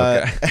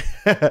 Okay.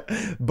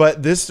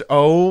 But this,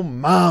 oh,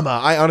 mama.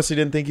 I honestly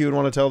didn't think you would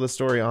want to tell this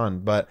story on,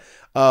 but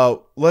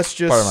let's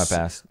just. Part of my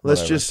past.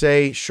 Let's just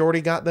say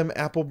Shorty got them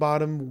apple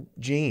bottom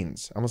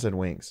jeans. I almost said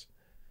wings.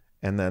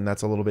 And then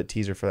that's a little bit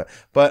teaser for that.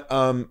 But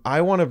I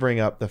want to bring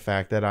up the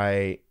fact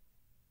that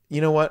you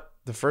know what?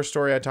 The first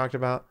story I talked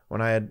about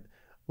when I had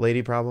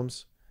lady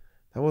problems,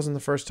 that wasn't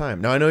the first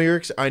time. Now I know you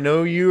think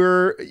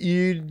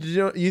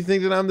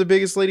that I'm the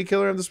biggest lady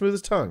killer. I'm the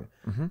smoothest tongue.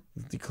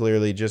 Mm-hmm.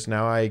 Clearly, just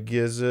now I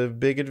gives a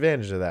big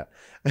advantage of that.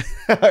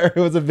 It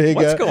was a big.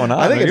 What's going on?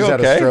 I think I just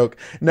had a stroke.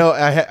 No,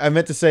 I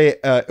meant to say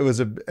it was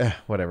a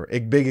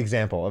big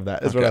example of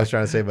that is what I was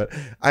trying to say. But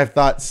I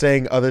thought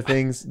saying other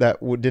things that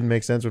didn't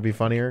make sense would be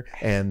funnier,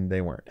 and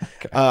they weren't.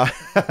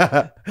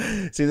 Okay.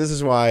 See, this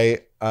is why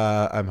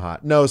I'm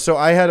hot. No, so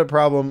I had a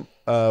problem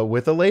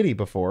with a lady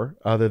before,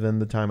 other than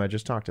the time I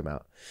just talked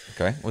about.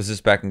 Okay. Was this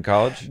back in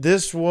college?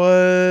 This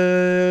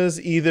was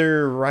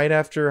either right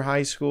after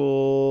high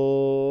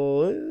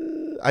school.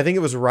 I think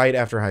it was right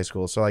after high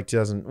school. So like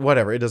 2000,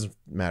 whatever. It doesn't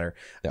matter.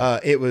 Yeah.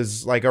 It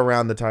was like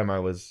around the time I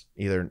was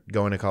either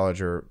going to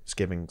college or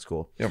skipping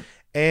school. Yep.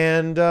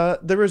 And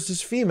there was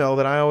this female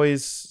that I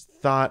always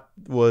thought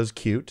was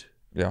cute.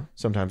 Yeah.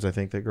 Sometimes I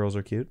think that girls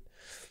are cute.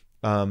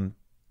 And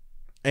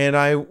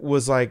I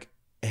was like,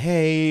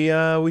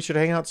 hey, we should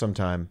hang out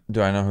sometime.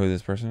 Do I know who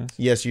this person is?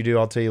 Yes, you do.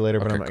 I'll tell you later,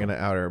 but I'm not going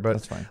to out her. But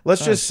that's fine.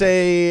 Let's just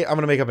say, I'm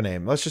going to make up a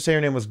name. Let's just say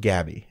her name was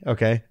Gabby,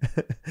 okay?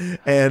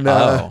 And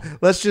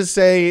let's just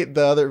say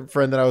the other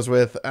friend that I was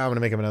with, I'm going to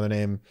make up another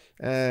name,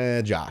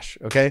 Josh,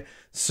 okay?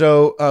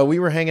 So we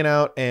were hanging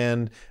out,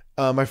 and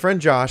my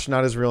friend Josh,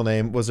 not his real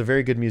name, was a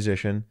very good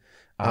musician.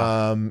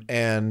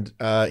 And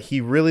he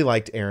really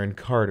liked Aaron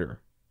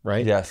Carter,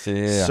 right? Yes,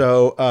 yeah.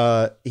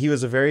 So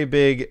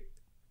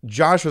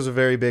Josh was a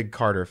very big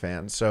Carter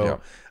fan. So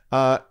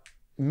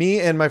me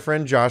and my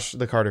friend Josh,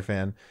 the Carter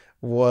fan,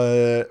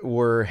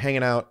 were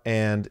hanging out,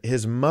 and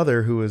his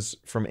mother, who was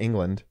from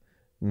England,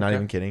 not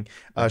even kidding,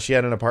 she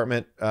had an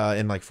apartment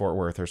in like Fort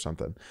Worth or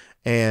something.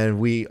 And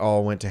we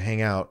all went to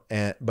hang out.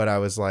 But I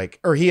was like,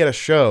 or he had a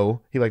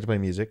show. He liked to play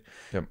music.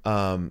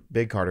 Yep.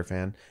 Big Carter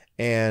fan.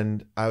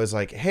 And I was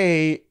like,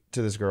 hey,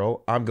 to this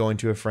girl, I'm going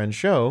to a friend's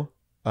show.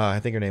 I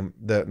think her name,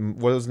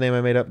 what was the name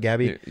I made up?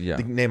 Gabby? Yeah.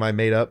 The name I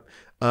made up.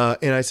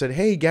 And I said,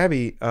 hey,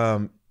 Gabby,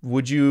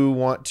 would you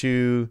want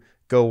to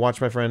go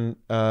watch my friend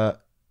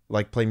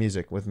like play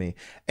music with me?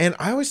 And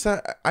I always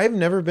thought, I've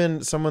never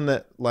been someone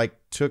that like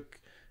took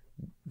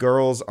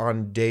girls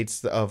on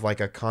dates of like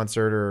a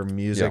concert or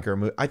music or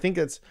movie. I think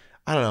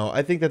I don't know.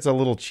 I think that's a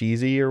little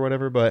cheesy or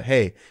whatever. But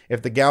hey,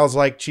 if the gals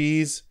like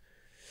cheese,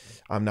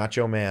 I'm not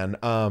your man.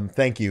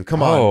 Thank you.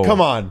 Come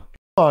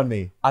on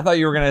me. I thought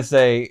you were gonna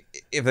say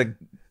if the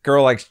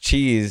girl likes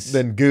cheese,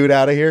 then Good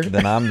out of here.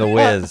 Then I'm the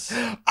whiz.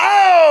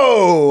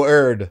 Oh,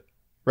 Erd.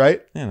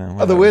 Right? You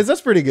know, the whiz. That's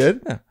pretty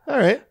good. Yeah. All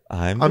right.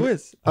 I'm the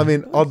whiz. I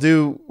mean, I'll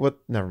do what.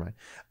 Never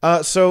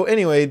mind. So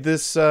anyway,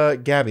 this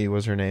Gabby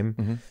was her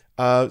name.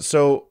 Mm-hmm.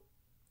 So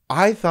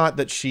I thought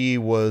that she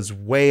was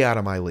way out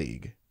of my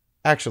league.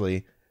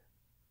 Actually,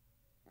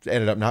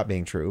 ended up not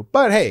being true.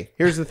 But hey,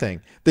 here's the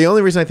thing. The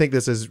only reason I think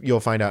this is you'll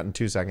find out in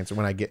 2 seconds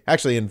when I get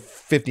in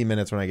 50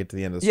 minutes when I get to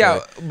the end of the story.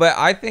 Yeah, but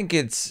I think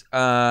it's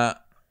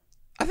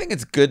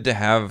good to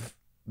have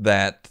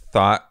that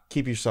thought.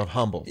 Keep yourself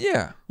humble.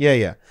 Yeah.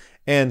 Yeah.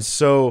 And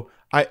so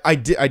I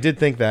did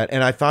think that,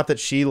 and I thought that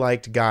she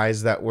liked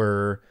guys that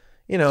were,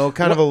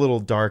 kind of a little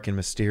dark and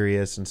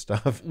mysterious and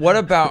stuff. What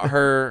about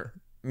her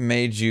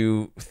made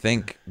you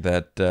think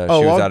that she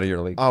was out of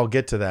your league? I'll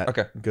get to that.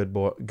 Okay. Good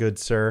boy. Good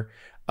sir.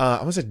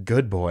 I was a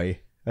good boy.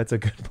 That's a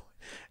good boy.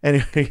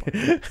 Anyway,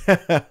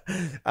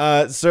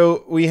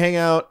 so we hang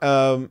out,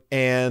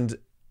 and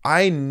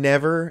I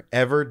never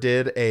ever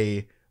did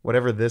a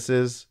whatever this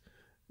is,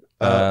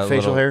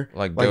 facial hair,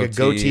 like a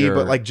goatee,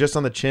 but like just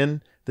on the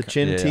chin,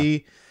 chin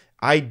tee.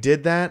 I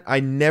did that. I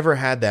never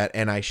had that,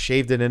 and I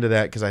shaved it into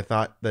that because I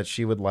thought that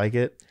she would like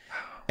it.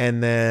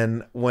 And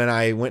then when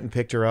I went and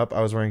picked her up,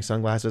 I was wearing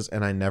sunglasses,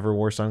 and I never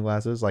wore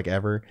sunglasses like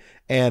ever.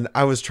 And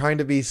I was trying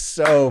to be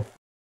so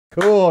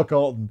cool,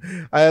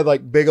 Colton. I had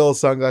like big old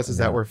sunglasses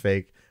that were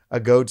fake, a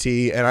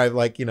goatee, and I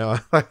like,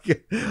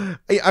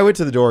 I went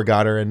to the door,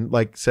 got her, and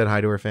like said hi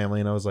to her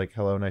family, and I was like,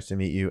 "Hello, nice to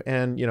meet you,"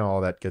 and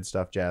all that good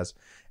stuff, jazz.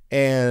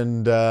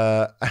 And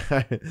I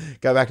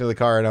got back to the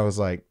car, and I was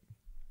like,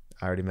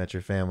 "I already met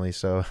your family,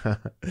 so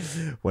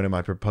when am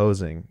I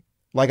proposing?"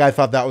 Like I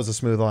thought that was a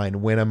smooth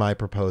line. When am I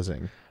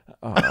proposing?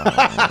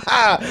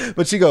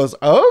 But she goes,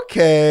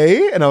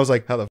 "Okay," and I was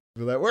like, "How the f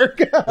did that work?"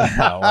 Oh,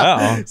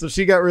 wow. So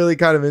she got really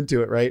kind of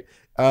into it, right?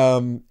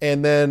 And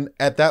then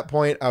at that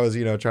point, I was,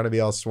 trying to be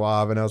all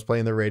suave, and I was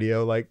playing the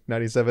radio, like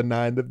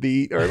 97.9 The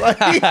Beat, or like,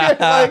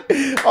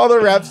 like all the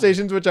rap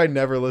stations, which I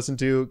never listened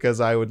to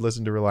because I would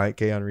listen to Reliant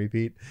K on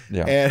repeat.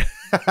 Yeah.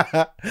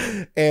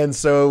 And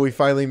so we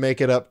finally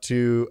make it up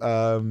to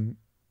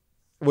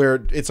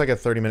where it's like a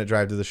 30-minute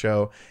drive to the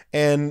show,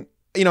 and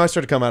I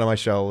start to come out of my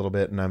shell a little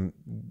bit, and I'm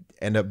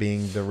end up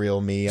being the real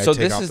me. I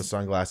take off the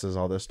sunglasses,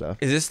 all this stuff.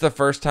 Is this the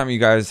first time you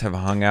guys have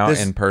hung out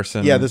in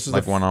person? Yeah, this is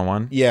like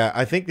one-on-one. Yeah,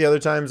 I think the other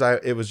times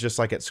it was just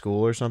like at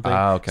school or something.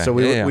 Okay. So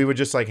we would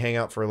just like hang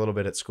out for a little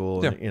bit at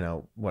school,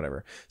 and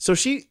whatever. So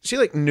she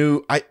like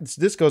knew.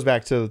 This goes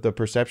back to the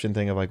perception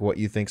thing of like what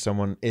you think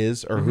someone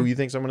is or who you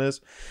think someone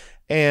is,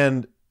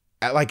 and.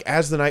 Like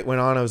as the night went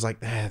on, I was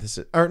like, this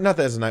is, or not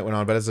that as the night went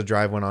on, but as the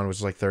drive went on, which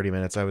was like 30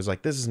 minutes, I was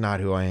like, this is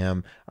not who I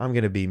am. I'm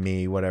going to be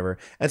me, whatever.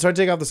 And so I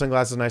take off the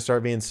sunglasses and I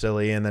start being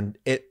silly. And then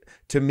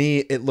to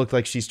me, it looked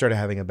like she started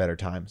having a better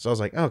time. So I was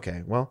like,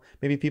 okay, well,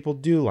 maybe people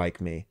do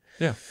like me.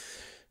 Yeah.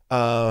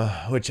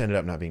 Which ended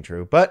up not being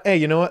true, but hey,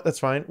 you know what? That's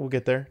fine. We'll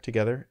get there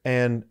together.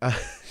 And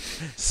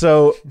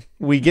so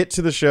we get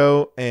to the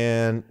show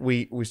and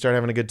we start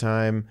having a good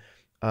time.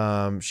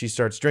 She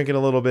starts drinking a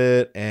little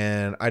bit,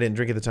 and I didn't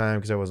drink at the time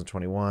because I wasn't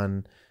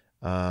 21.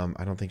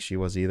 I don't think she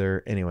was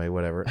either. Anyway,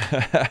 whatever.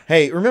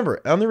 Hey,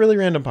 remember, on the Really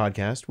Random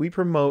podcast, we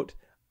promote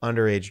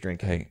underage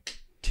drinking. Hey,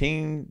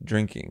 teen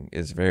drinking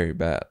is very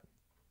bad.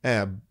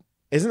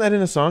 Isn't that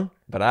in a song?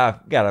 But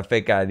I've got a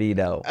fake ID,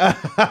 though.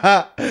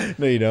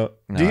 No, you don't.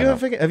 No, Do you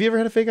have you ever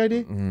had a fake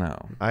ID? No.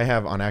 I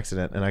have on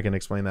accident, and I can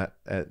explain that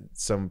at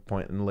some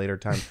point in a later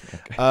time.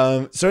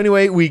 Okay. So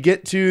anyway, we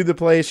get to the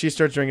place. She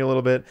starts drinking a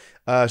little bit.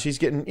 She's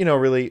getting,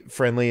 really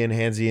friendly and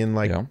handsy, and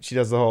like she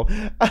does the whole.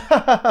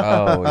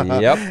 Oh,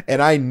 yep.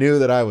 And I knew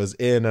that I was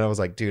in, and I was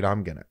like, dude,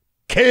 I'm gonna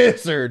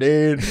kiss her,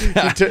 dude. She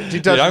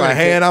touched my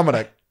hand. I'm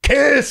gonna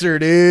kiss her,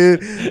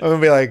 dude. I'm gonna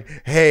be like,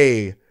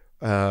 hey,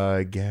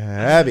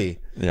 Gabby.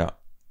 Yeah.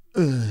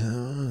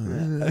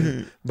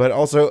 But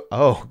also,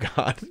 oh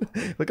god,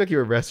 looked like you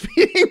were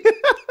breastfeeding.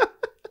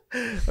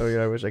 Oh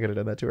yeah, I wish I could have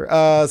done that to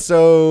her.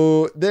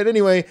 So then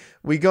anyway,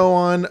 we go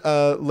on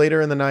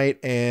later in the night,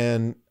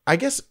 and I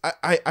guess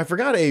I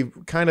forgot a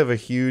kind of a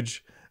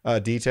huge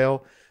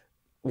detail.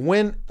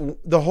 When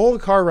the whole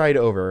car ride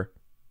over,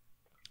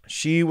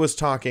 she was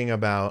talking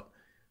about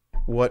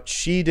what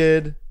she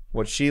did,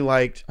 what she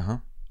liked,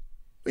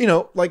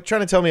 like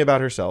trying to tell me about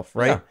herself,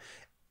 right? Yeah.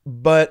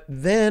 But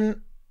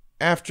then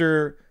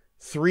after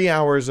 3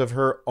 hours of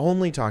her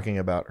only talking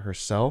about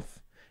herself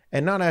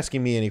and not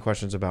asking me any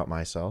questions about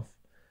myself,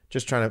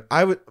 just trying to,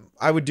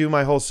 I would do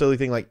my whole silly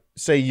thing, like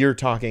say you're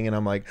talking and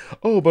I'm like,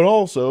 oh, but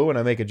also, and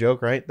I make a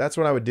joke, right? That's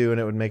what I would do,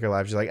 and it would make her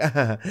laugh. She's like,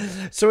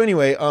 So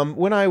anyway,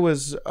 when I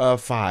was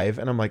 5,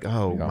 and I'm like,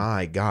 oh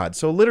my God.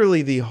 So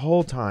literally the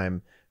whole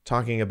time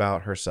talking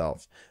about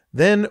herself.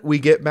 Then we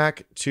get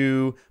back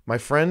to my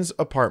friend's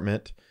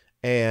apartment,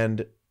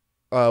 and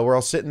we're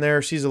all sitting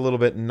there. She's a little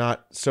bit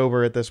not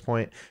sober at this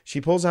point. She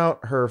pulls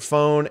out her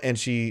phone and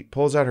she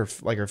pulls out her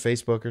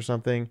Facebook or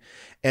something.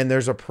 And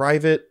there's a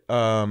private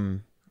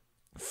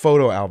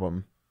photo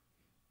album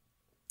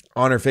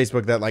on her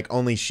Facebook that like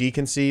only she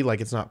can see.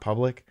 Like it's not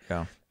public.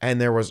 Yeah. And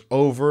there was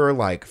over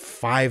like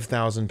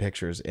 5,000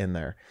 pictures in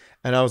there.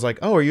 And I was like,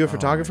 oh, are you a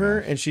photographer?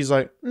 And she's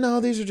like, no,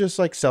 these are just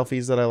like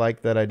selfies that I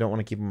like that I don't want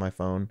to keep on my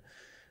phone.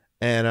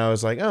 And I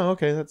was like, oh,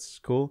 okay, that's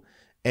cool.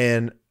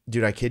 And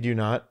dude, I kid you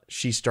not,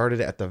 she started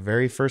at the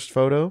very first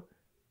photo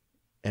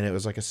and it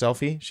was like a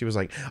selfie. She was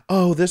like,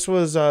 oh, this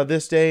was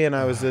this day. And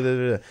I was, went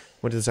to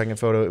the second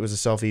photo. It was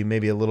a selfie,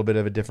 maybe a little bit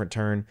of a different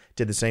turn.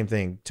 Did the same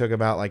thing. Took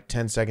about like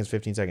 10 seconds,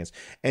 15 seconds.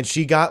 And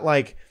she got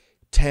like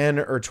 10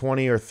 or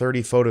 20 or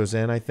 30 photos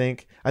in, I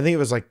think. I think it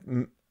was like,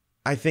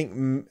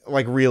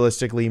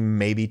 realistically,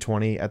 maybe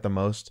 20 at the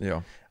most.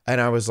 Yeah.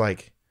 And I was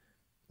like,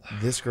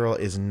 this girl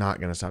is not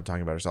going to stop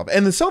talking about herself.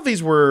 And the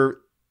selfies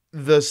were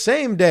the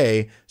same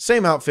day,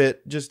 same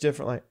outfit, just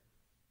different. Like,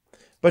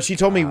 but she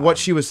told me what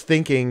she was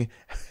thinking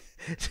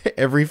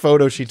every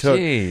photo she took.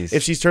 Jeez.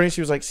 If she's turning,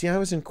 she was like, see, I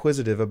was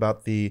inquisitive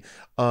about the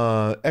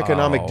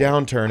economic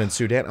downturn in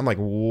Sudan. I'm like,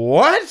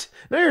 what?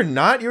 No, you're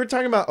not. You were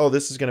talking about, oh,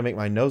 this is going to make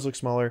my nose look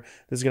smaller.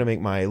 This is going to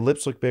make my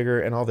lips look bigger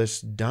and all this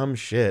dumb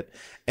shit.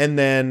 And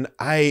then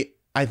I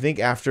think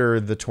after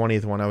the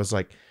 20th one, I was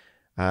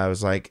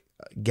like,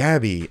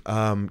 Gabby,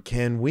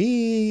 can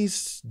we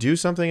do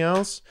something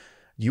else?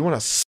 Do you want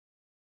to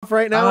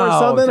right now or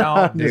something?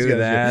 Don't do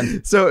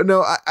that. So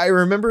no, I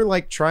remember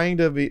like trying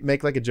to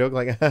make like a joke,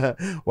 like,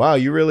 wow,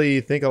 you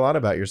really think a lot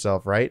about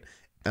yourself, right?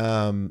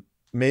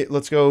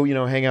 Let's go,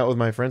 hang out with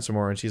my friends some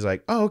more. And she's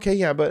like, oh, okay,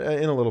 yeah, but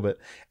in a little bit.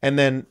 And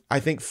then I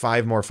think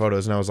 5 more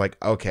photos, and I was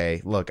like,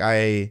 okay, look,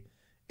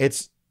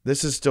 this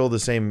is still the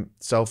same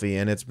selfie,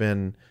 and it's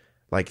been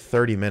like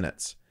 30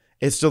 minutes.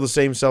 It's still the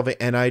same selfie,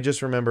 and I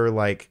just remember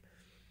like,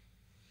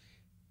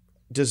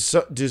 do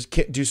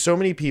so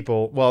many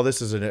people, well,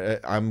 this is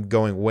I'm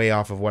going way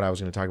off of what I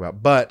was going to talk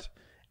about, but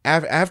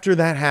after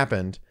that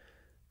happened,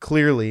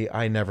 clearly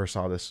I never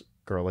saw this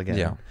girl again.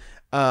 Yeah.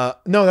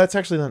 No, that's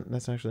actually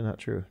not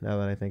true now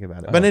that I think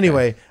about it. But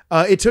anyway,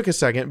 it took a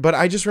second, but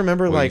I just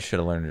remember you should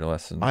have learned your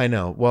lesson. I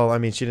know. Well, I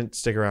mean, she didn't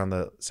stick around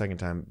the second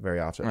time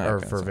very often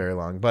very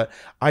long, but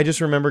I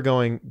just remember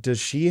going, does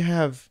she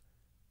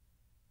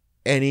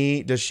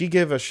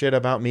give a shit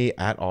about me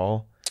at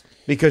all?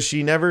 Because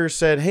she never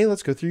said, hey,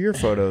 let's go through your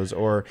photos,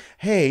 or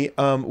hey,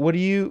 what do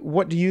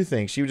you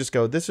think? She would just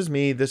go, this is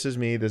me, this is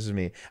me, this is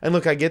me. And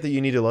look, I get that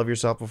you need to love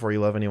yourself before you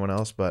love anyone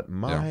else, but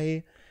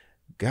my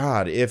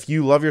God, if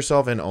you love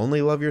yourself and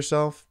only love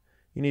yourself,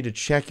 you need to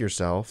check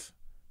yourself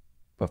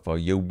before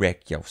you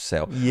wreck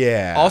yourself.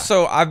 Yeah.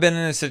 Also, I've been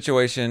in a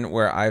situation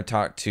where I've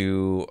talked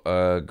to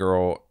a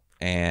girl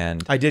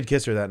and I did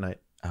kiss her that night.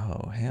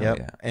 Oh, hell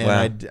yeah. And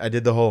I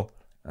did the whole.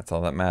 That's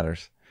all that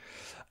matters.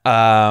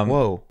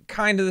 Whoa.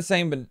 Kind of the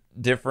same, but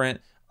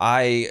different.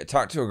 I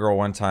talked to a girl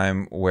one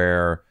time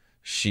where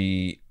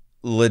she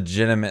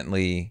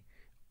legitimately,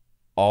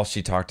 all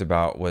she talked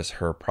about was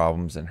her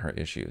problems and her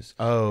issues.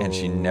 Oh. And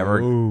she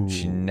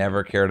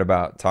never cared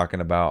about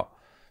talking about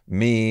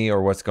me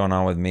or what's going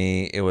on with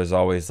me. It was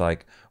always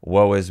like,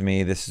 woe is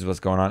me, this is what's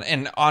going on.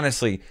 And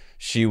honestly,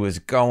 she was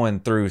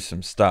going through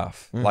some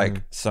stuff,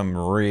 like some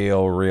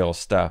real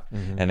stuff,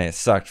 and it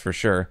sucked for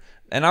sure.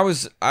 And I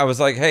was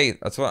like, hey,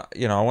 that's what,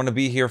 I want to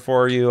be here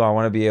for you. I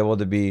want to be able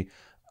to be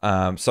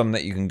something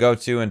that you can go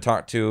to and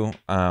talk to.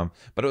 But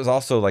it was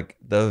also like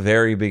the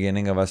very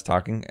beginning of us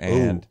talking,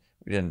 and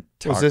we didn't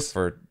talk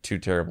for too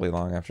terribly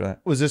long after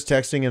that. Was this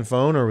texting and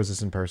phone, or was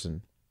this in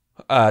person?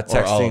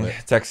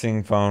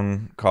 Texting,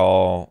 phone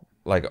call,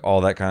 like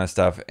all that kind of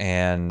stuff.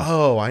 And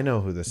I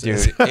know who this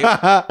is.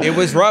 It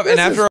was rough. And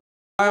after a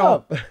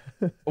while,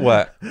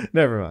 what?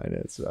 Never mind,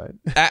 it's fine.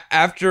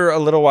 After a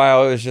little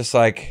while, it was just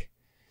like,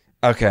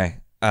 okay,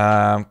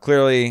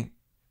 clearly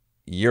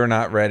you're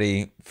not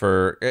ready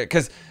for,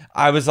 because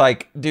I was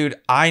like, dude,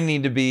 I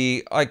need to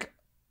be like,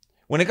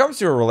 when it comes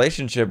to a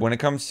relationship,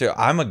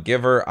 I'm a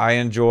giver. I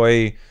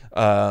enjoy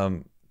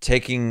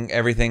taking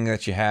everything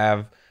that you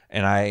have,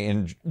 and I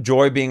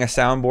enjoy being a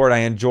soundboard. I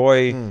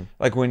enjoy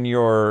like when you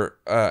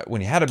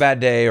had a bad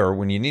day or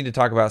when you need to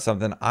talk about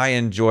something, I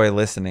enjoy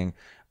listening.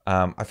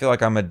 I feel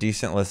like I'm a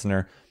decent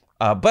listener,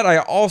 but I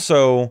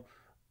also,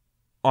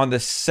 on the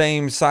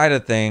same side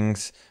of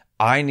things,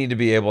 I need to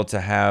be able to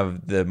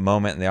have the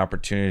moment and the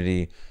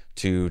opportunity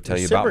to tell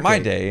you about my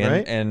day.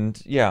 Right? And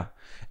yeah.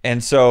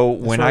 And so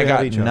when I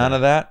got none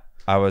of that,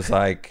 I was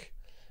like,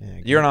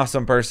 you're an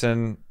awesome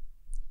person.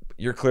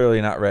 You're clearly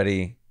not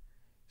ready.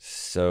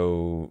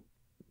 So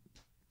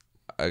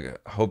I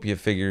hope you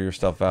figure your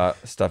stuff out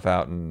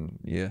and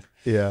yeah.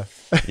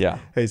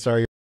 Hey,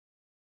 sorry.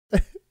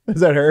 Is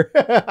that her?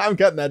 I'm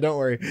cutting that. Don't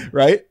worry.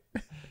 Right?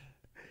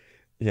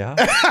 Yeah.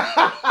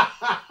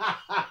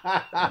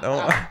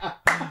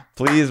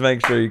 Please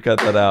make sure you cut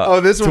that out.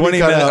 Oh, this will 20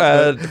 be cut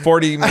out.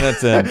 40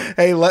 minutes in.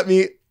 Hey,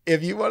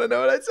 if you want to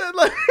know what I said,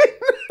 let me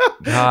know.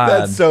 God.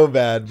 That's so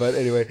bad. But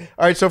anyway.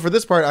 All right. So for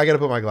this part, I got to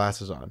put my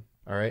glasses on.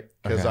 All right.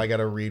 Because I got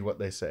to read what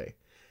they say.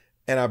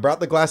 And I brought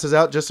the glasses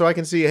out just so I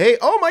can see, hey,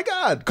 oh my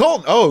God,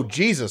 Colton. Oh,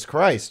 Jesus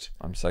Christ.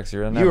 I'm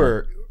sexier than ever. You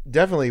are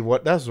definitely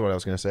that's what I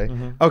was going to say.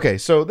 Okay,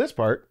 so this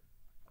part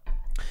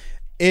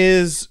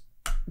is,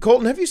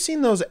 Colton, have you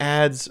seen those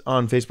ads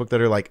on Facebook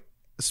that are like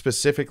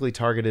specifically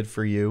targeted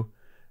for you?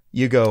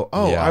 You go,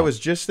 oh, I was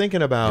just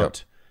thinking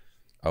about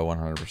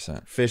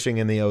 100% fishing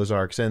in the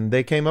Ozarks, and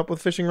they came up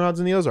with fishing rods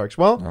in the Ozarks.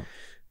 Well,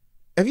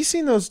 have you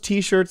seen those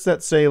T-shirts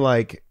that say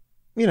like,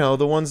 you know,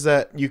 the ones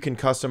that you can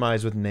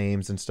customize with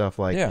names and stuff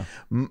like,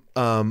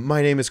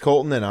 my name is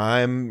Colton and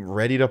I'm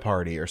ready to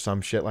party or some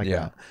shit like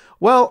that.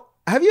 Well,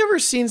 have you ever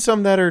seen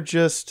some that are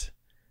just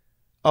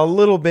a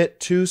little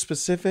bit too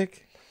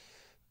specific?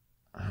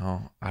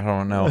 Oh, I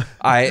don't know.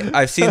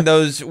 I've seen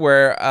those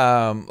where,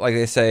 like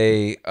they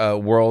say,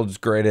 world's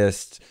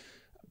greatest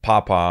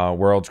papa,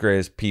 world's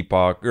greatest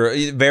peepaw,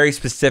 or very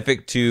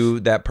specific to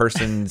that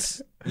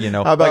person's, you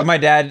know, like my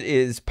dad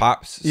is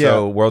Pops,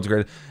 so world's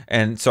greatest.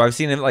 And so I've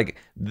seen it like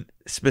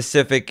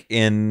specific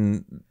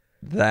in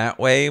that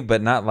way,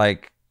 but not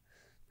like,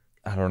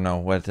 I don't know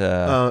what.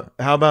 How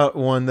about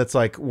one that's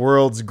like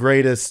world's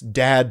greatest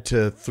dad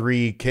to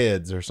 3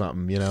 kids or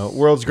something, you know,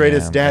 world's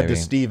greatest dad to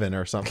Steven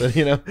or something,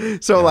 you know?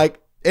 So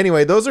like,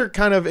 anyway, those are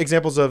kind of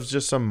examples of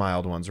just some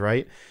mild ones,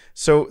 right?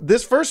 So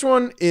this first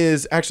one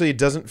is actually, it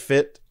doesn't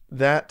fit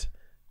that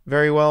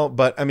very well,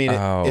 but I mean,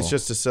 it's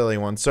just a silly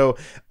one. So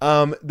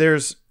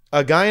there's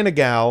a guy and a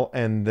gal,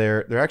 and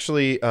they're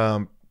actually,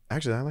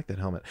 actually, I like that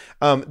helmet.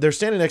 They're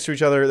standing next to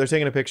each other. They're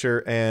taking a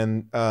picture,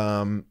 and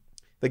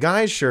the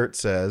guy's shirt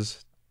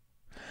says,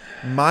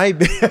 my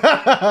beard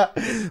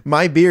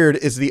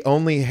is the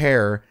only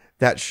hair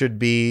that should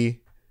be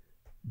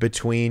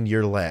between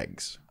your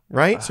legs,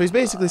 right? So he's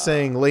basically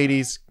saying,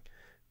 ladies,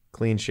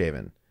 clean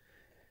shaven.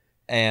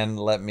 And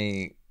let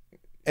me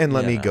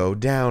go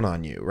down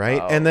on you,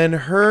 right? And then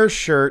her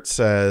shirt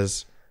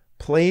says,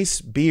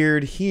 place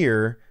beard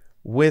here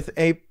with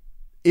a,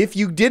 if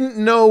you didn't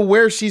know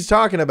where she's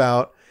talking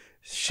about,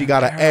 she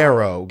got an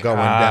arrow going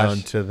down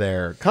to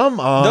there. Come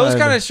on. Those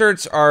kind of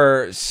shirts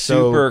are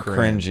super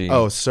cringy.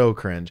 Oh, so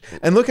cringe.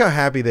 And look how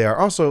happy they are.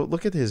 Also,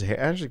 look at his hair.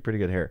 Actually, pretty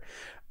good hair.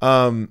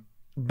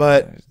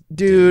 But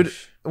dude,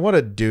 what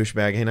a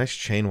douchebag. Hey, nice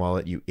chain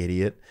wallet, you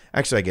idiot.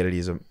 Actually, I get it.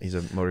 He's a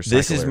motorcycler.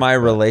 This is my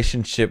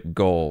relationship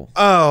goal.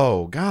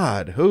 Oh,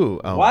 God. Who?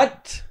 Oh.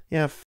 What?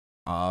 Yeah,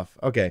 off.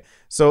 Okay.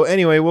 So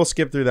anyway, we'll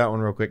skip through that one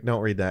real quick.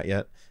 Don't read that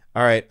yet.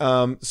 All right.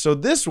 So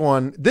this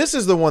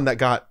is the one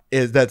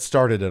that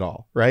started it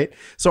all, right?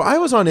 So I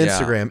was on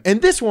Instagram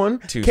and this one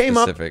came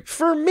up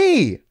for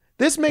me.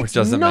 This makes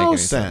no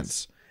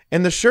sense.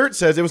 And the shirt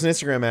says, it was an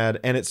Instagram ad,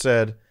 and it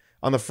said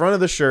on the front of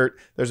the shirt,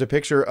 there's a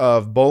picture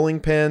of bowling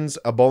pins,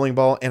 a bowling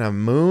ball, and a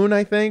moon,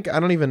 I think. I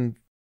don't even.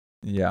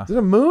 Yeah. Is it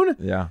a moon?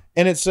 Yeah.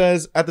 And it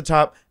says at the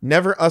top,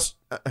 never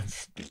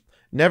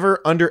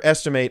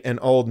underestimate an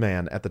old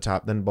man at the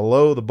top. Then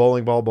below the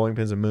bowling ball, bowling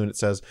pins, and moon, it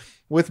says,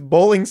 with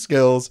bowling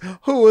skills,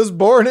 who was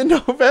born in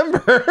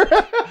November.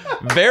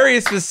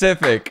 Very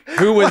specific.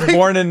 Who was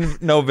born in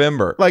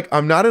November. Like,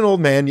 I'm not an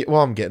old man.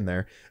 Well, I'm getting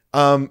there.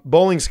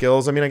 Bowling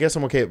skills. I mean, I guess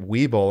I'm okay at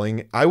Wii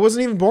bowling. I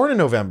wasn't even born in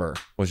November.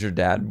 Was your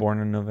dad born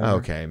in November?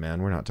 Okay,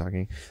 man. We're not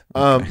talking.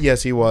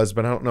 Yes, he was,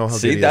 but I don't know how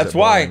good he is that's at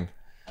why. bowling.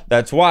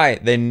 That's why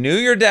they knew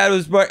your dad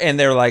was born, and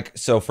they're like,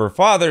 so for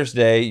Father's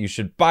Day, you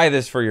should buy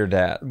this for your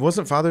dad.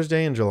 Wasn't Father's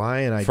Day in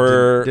July, and I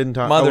didn't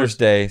talk. Mother's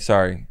Day,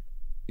 sorry.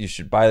 You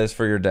should buy this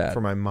for your dad.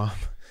 For my mom.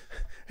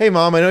 Hey,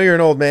 Mom, I know you're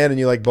an old man and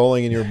you like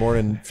bowling and you were born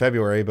in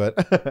February, but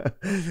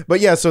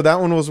yeah, so that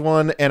one was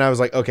one, and I was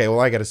like, okay, well,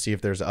 I got to see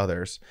if there's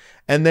others.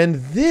 And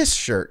then this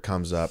shirt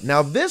comes up.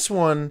 Now, this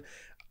one,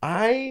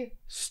 I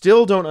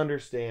still don't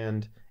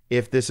understand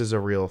if this is a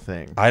real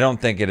thing. I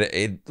don't think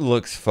it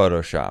looks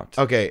photoshopped.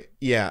 Okay,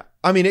 yeah.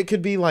 I mean, it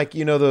could be like,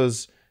 you know,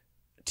 those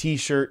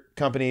T-shirt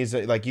companies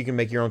that like you can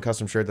make your own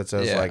custom shirt that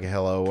says like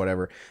hello,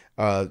 whatever,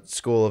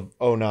 school of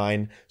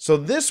 09. So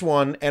this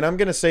one, and I'm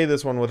going to say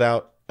this one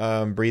without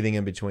breathing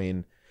in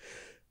between.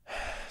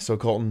 So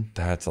Colton,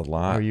 that's a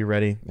lot. Are you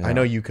ready? Yeah. I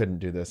know you couldn't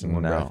do this in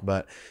one breath,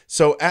 but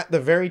so at the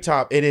very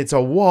top, it's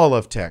a wall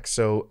of text.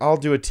 So I'll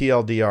do a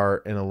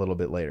TLDR in a little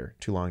bit later.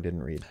 Too long,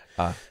 didn't read.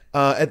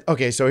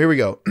 Okay, so here we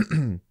go.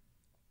 And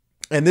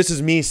this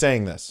is me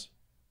saying this.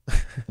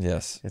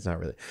 Yes. It's not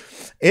really.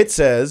 It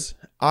says,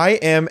 I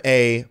am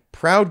a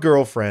proud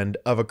girlfriend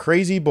of a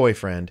crazy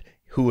boyfriend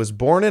who was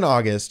born in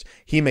August.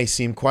 He may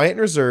seem quiet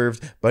and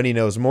reserved, but he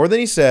knows more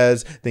than he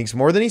says, thinks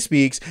more than he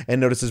speaks,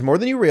 and notices more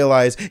than you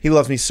realize. He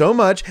loves me so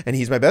much, and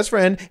he's my best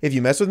friend. If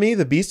you mess with me,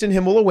 the beast in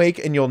him will awake,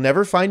 and you'll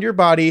never find your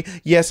body.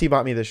 Yes, he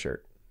bought me this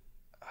shirt.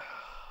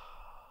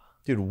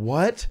 Dude,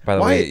 what? By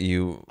the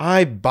way,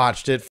 I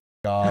botched it.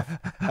 Off.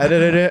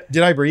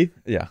 Did I breathe?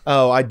 Yeah.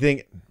 Oh, I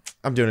think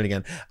I'm doing it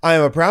again. I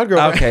am a proud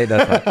girl. Okay,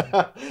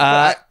 that's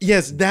fine.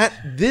 Yes,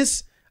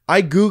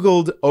 I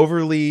Googled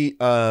overly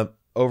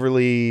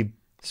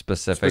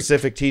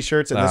specific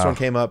T-shirts, and this one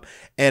came up,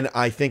 and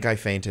I think I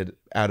fainted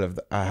out of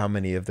how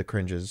many of the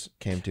cringes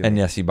came to. And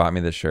yes, he bought me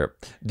this shirt,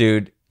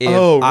 dude.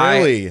 Oh,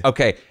 really?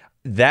 Okay,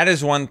 that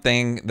is one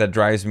thing that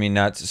drives me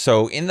nuts.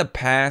 So in the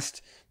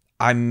past,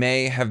 I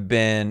may have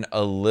been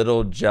a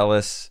little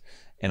jealous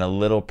and a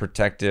little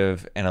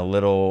protective and a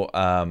little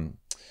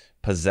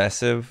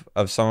possessive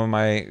of some of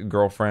my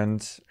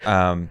girlfriends.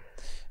 But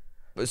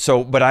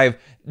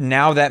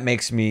now that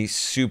makes me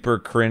super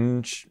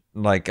cringe.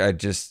 Like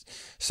it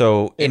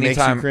anytime makes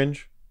you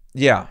cringe.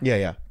 Yeah.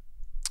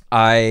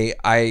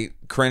 I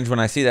cringe when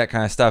I see that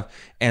kind of stuff,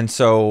 and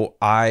so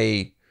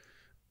I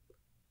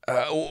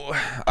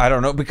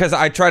don't know, because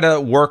I try to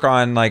work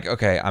on like,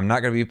 okay, I'm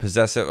not going to be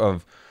possessive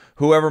of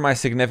whoever my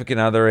significant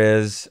other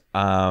is.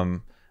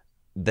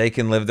 They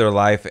can live their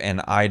life,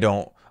 and I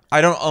don't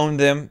own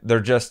them.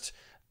 They're just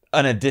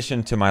an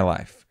addition to my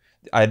life.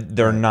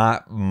 They're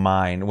not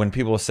mine. When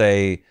people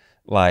say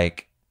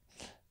like,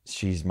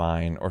 she's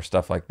mine or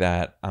stuff like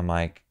that, I'm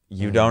like,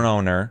 you don't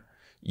own her.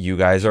 You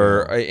guys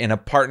are in a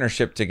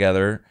partnership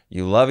together.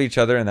 You love each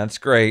other, and that's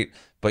great,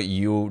 but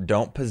you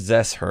don't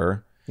possess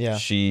her. Yeah.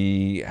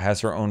 She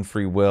has her own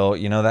free will,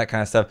 that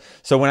kind of stuff.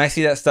 So when I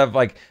see that stuff,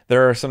 like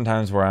there are some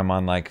times where I'm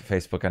on like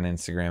Facebook and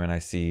Instagram, and I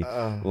see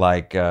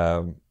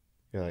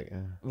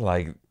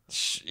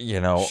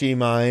she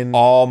mine,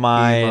 all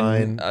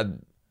mine,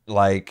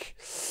 like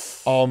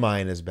all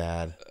mine is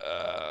bad.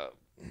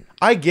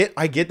 I get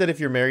that if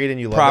you're married and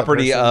you love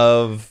property that person,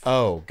 of,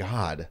 oh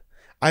God.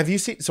 Have you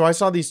seen? So I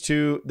saw these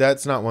two.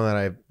 That's not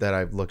one that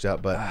I've looked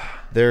up, but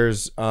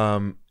there's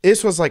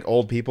this was like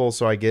old people.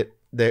 So I get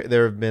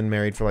they've been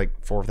married for like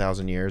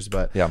 4,000 years,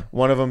 but yeah.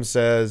 One of them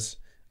says,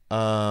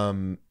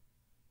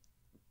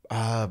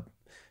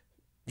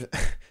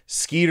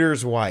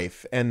 Skeeter's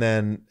wife, and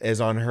then is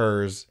on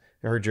her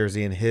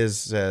jersey, and his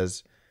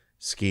says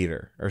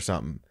Skeeter or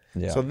something.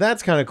 Yeah. So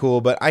that's kind of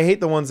cool, but I hate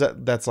the ones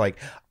that's like,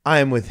 I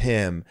am with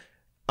him,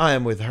 I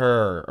am with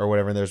her, or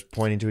whatever, and they're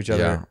pointing to each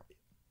other. Yeah.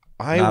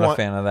 Not a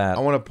fan of that.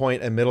 I want to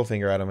point a middle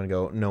finger at him and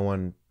go, no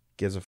one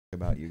gives a fuck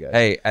about you guys.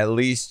 Hey, at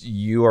least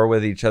you are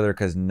with each other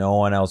because no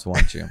one else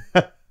wants you.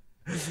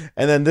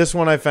 And then this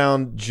one I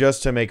found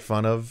just to make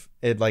fun of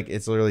it. Like,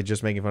 it's literally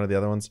just making fun of the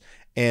other ones.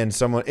 And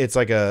it's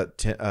like a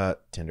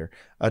Tinder,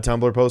 a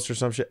Tumblr post or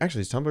some shit.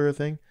 Actually, is Tumblr a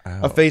thing?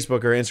 A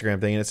Facebook or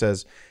Instagram thing. And it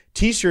says,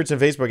 t-shirts and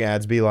Facebook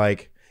ads be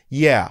like,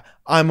 yeah,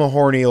 I'm a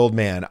horny old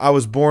man. I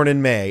was born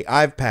in May.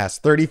 I've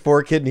passed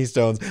 34 kidney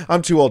stones.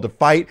 I'm too old to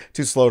fight,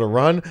 too slow to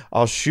run.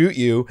 I'll shoot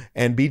you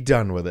and be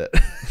done with it.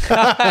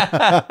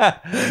 I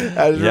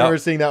just remember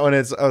seeing that one. I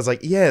was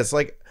like, yes,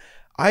 like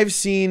I've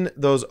seen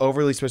those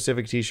overly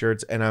specific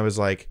t-shirts, and I was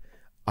like,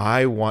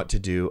 I want to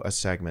do a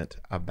segment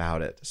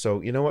about it. So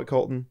you know what,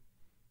 Colton?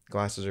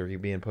 Glasses are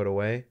being put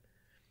away,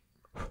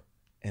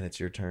 and it's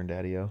your turn,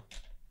 Daddy-O.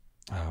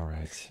 All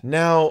right.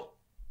 Now,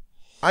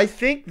 I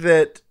think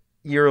that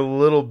you're a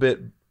little bit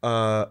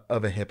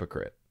of a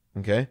hypocrite,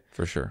 okay?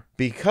 For sure.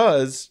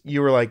 Because you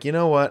were like, you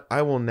know what?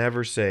 I will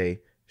never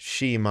say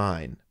she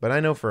mine. But I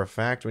know for a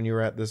fact when you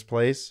were at this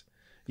place,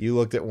 you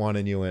looked at one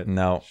and you went,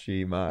 no,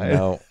 she mine.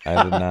 No,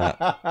 I did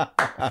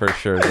not. For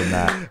sure did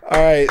not.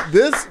 All right.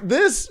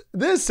 This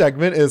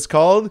segment is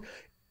called,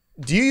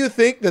 do you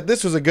think that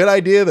this was a good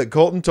idea that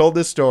Colton told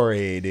this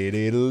story?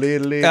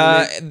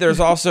 There's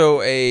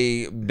also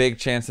a big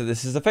chance that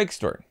this is a fake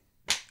story.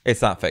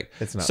 It's not fake.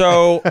 It's not.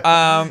 So,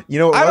 you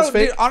know what was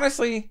fake? Dude,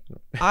 honestly,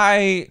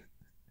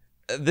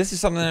 this is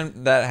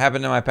something that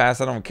happened in my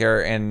past. I don't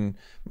care, and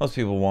most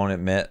people won't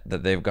admit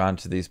that they've gone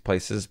to these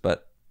places.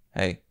 But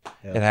hey,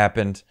 it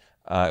happened.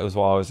 It was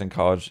while I was in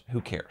college.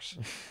 Who cares?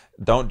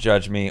 Don't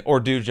judge me,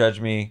 or do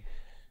judge me.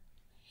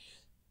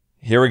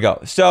 Here we go.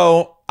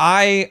 So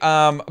I,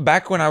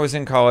 back when I was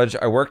in college,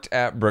 I worked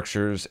at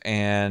Brookshire's,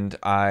 and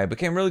I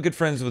became really good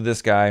friends with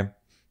this guy,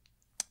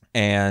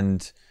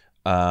 and.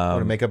 Want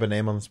to make up a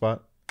name on the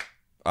spot?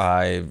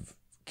 I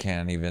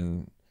can't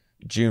even.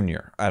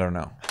 Junior. I don't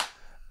know.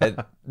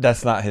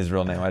 That's not his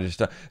real name. I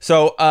just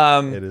so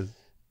it is.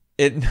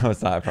 No,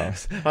 it's not. I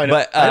promise. I know.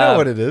 But I know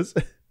what it is.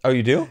 Oh,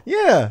 you do?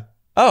 Yeah.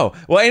 Oh,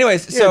 well.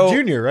 Anyways, so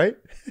Junior, right?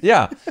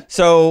 Yeah.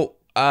 So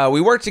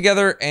we worked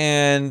together,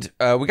 and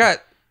we got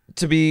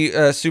to be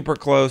super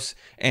close.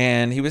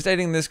 And he was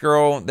dating this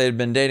girl. They'd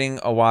been dating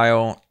a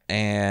while,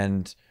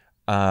 and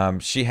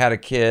she had a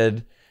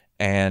kid.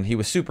 And he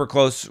was super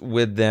close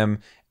with them,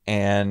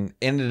 and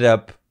ended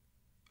up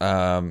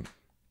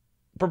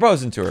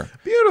proposing to her.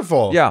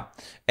 Beautiful. Yeah.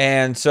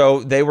 And so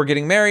they were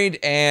getting married,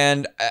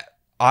 and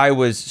I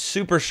was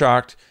super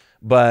shocked.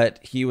 But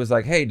he was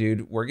like, hey,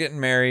 dude, we're getting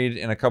married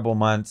in a couple of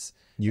months.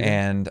 You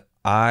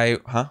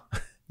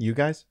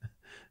guys?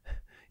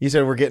 You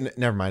said we're getting...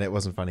 Never mind. It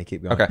wasn't funny.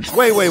 Keep going. Okay.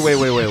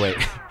 Wait.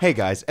 Hey,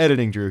 guys.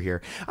 Editing Drew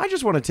here. I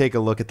just want to take a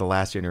look at the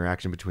last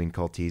interaction between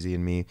Colteezy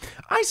and me.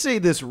 I say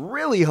this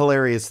really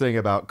hilarious thing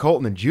about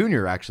Colton and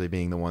Junior actually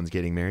being the ones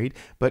getting married,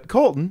 but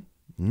Colton,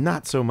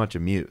 not so much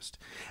amused.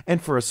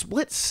 And for a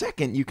split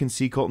second, you can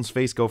see Colton's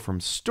face go from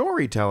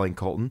storytelling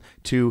Colton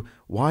to,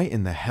 why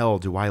in the hell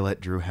do I let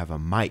Drew have a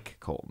mic,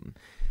 Colton?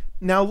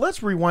 Now,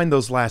 let's rewind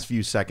those last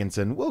few seconds,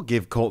 and we'll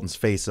give Colton's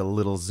face a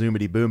little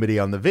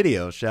zoomity-boomity on the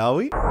video, shall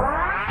we?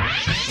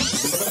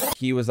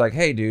 He was like,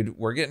 hey, dude,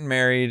 we're getting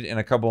married in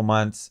a couple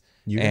months.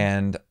 You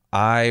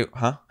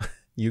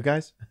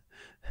guys?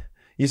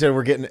 You said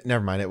we're getting.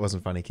 Never mind. It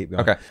wasn't funny. Keep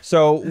going. Okay.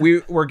 So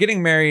we're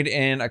getting married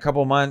in a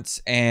couple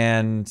months,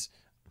 and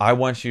I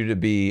want you to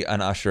be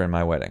an usher in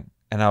my wedding.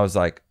 And I was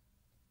like,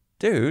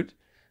 dude,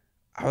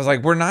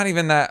 we're not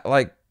even that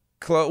like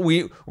close.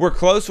 We're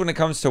close when it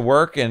comes to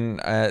work and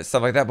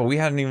stuff like that, but we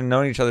hadn't even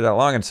known each other that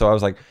long. And so I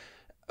was like,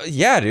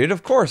 yeah, dude,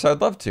 of course,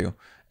 I'd love to.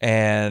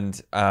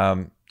 And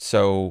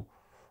so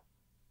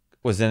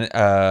was in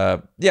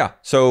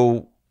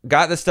so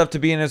got the stuff to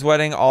be in his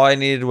wedding. All I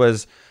needed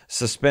was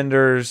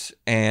suspenders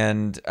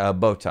and a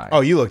bow tie.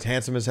 Oh, you looked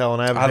handsome as hell,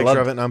 and I have a picture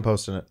of it, and I'm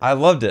posting it. I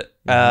loved it.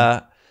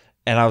 And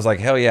I was like,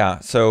 hell yeah.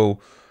 So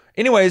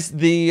anyways,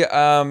 the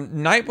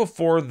night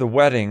before the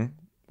wedding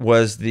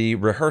was the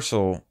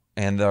rehearsal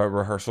and the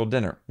rehearsal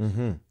dinner.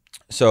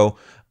 So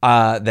they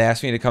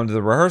asked me to come to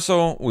the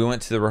rehearsal. We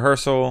went to the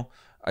rehearsal.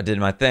 I did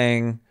my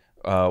thing,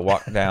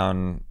 walked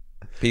down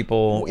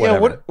people.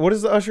 Whatever. Yeah, what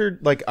is the usher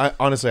like?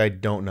 Honestly, I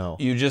don't know.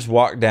 You just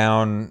walk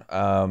down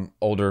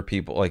older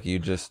people. Like you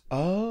just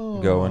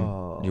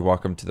go and you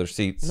walk them to their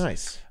seats.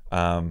 Nice.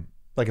 Like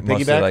a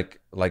mostly piggyback?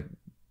 Like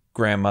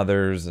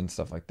grandmothers and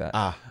stuff like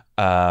that.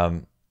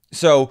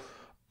 So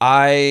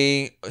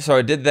I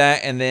did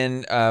that, and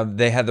then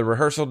they had the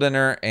rehearsal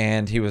dinner,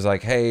 and he was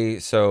like, hey,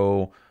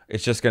 so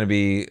it's just going to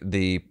be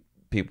the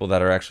people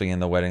that are actually in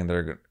the wedding that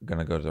are going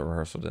to go to the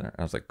rehearsal dinner. And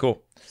I was like,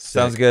 cool.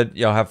 Sounds good.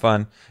 Y'all have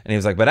fun. And he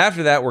was like, but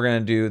after that, we're going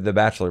to do the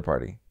bachelor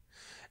party.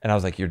 And I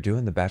was like, you're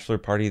doing the bachelor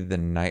party the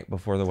night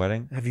before the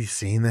wedding? Have you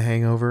seen The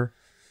Hangover?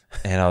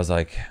 And I was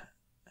like,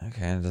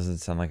 okay, it doesn't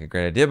sound like a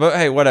great idea, but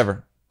hey,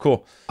 whatever.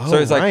 Cool. Oh, so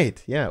it's right.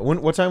 Like, yeah.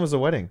 What time was the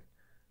wedding?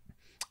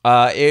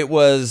 It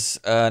was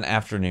an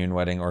afternoon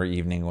wedding or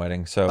evening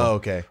wedding. So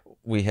okay.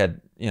 We had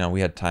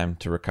time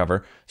to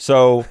recover.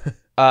 So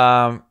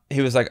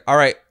he was like, all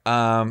right,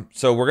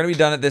 so we're going to be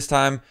done at this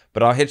time,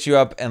 but I'll hit you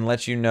up and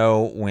let you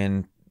know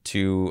when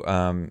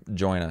to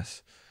join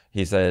us.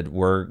 He said,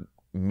 we're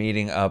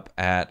meeting up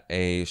at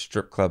a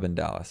strip club in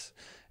Dallas.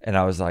 And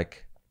I was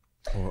like,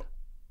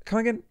 come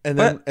again? And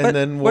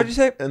then what'd you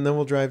say? And then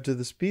we'll drive to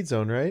the speed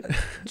zone, right?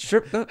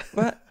 Strip club?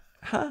 What?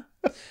 Huh?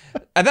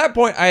 At that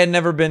point, I had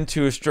never been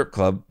to a strip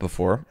club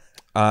before.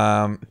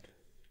 And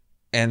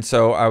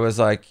so I was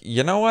like,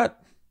 you know what?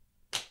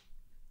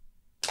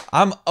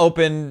 I'm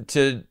open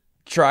to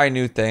try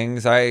new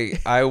things.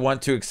 I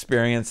want to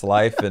experience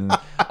life and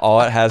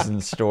all it has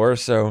in store.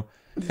 So,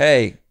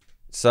 hey,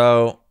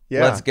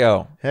 let's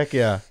go. Heck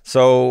yeah.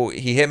 So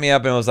he hit me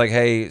up and was like,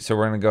 hey, so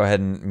we're going to go ahead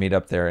and meet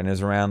up there. And it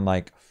was around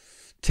like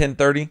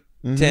 10:30,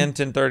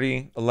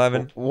 10:30,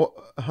 11.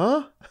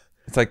 Huh?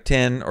 It's like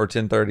 10 or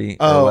 10:30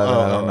 or 11.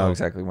 I don't know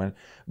exactly when.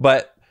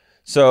 But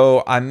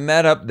so I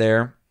met up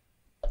there.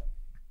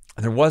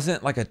 There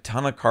wasn't like a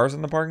ton of cars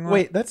in the parking lot.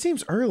 Wait, that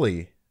seems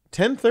early.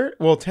 10:30?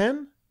 Well,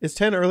 10? Is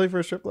 10 early for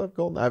a strip club,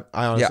 Colton?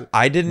 I honestly... Yeah,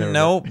 I didn't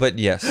know, but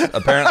yes,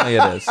 apparently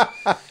it is.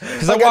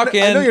 Because I walk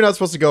in... I know you're not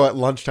supposed to go at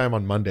lunchtime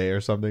on Monday or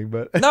something,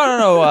 but...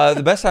 No.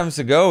 The best times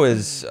to go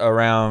is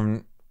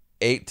around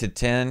 8 to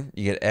 10.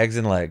 You get eggs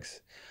and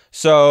legs.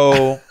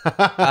 So...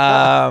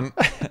 That's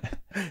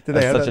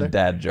such a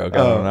dad joke. I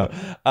don't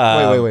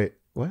know. Wait.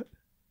 What?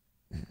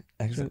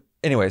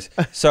 Anyways,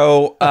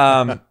 so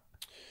I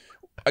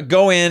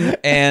go in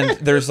and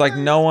there's like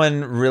no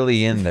one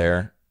really in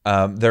there.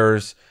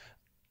 There's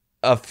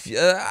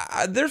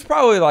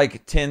probably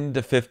like 10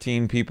 to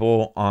 15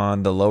 people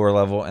on the lower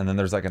level, and then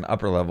there's like an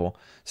upper level.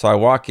 So I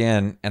walk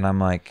in and I'm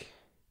like,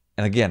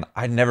 and again,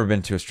 I'd never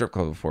been to a strip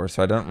club before,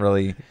 so I don't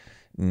really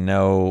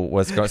know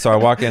what's going. So I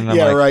walk in and I'm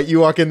yeah, like, right. You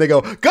walk in, they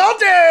go,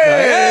 Colton!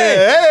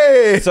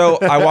 Hey! So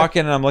I walk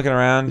in and I'm looking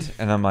around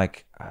and I'm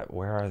like,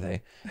 where are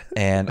they?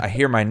 And I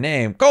hear my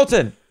name,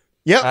 Colton.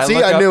 Yep.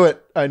 I knew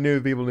it. I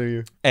knew people knew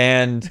you.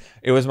 And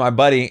it was my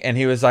buddy, and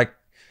he was up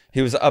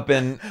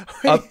in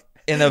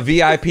a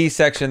VIP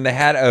section. They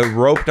had a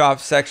roped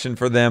off section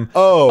for them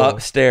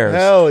upstairs.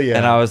 Hell yeah.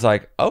 And I was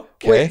like,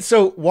 okay. Wait,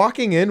 so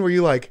walking in, were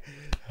you like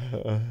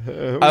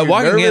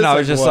walking in, I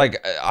was just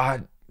like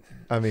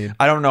I mean,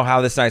 I don't know how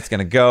this night's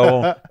gonna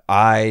go.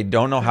 I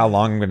don't know how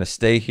long I'm gonna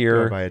stay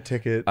here. Buy a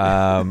ticket.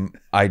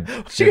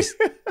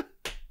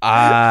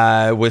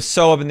 I was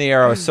so up in the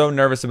air. I was so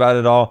nervous about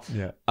it all.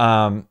 Yeah.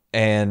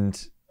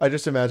 And I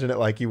just imagine it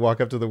like you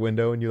walk up to the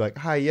window and you're like,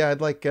 "Hi, yeah, I'd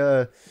like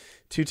 2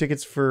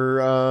 tickets for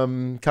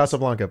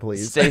Casablanca,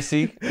 please."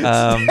 Stacy.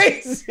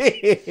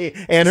 Stacy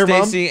and her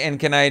mom. Stacy, and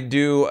can I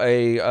do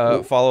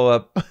a follow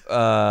up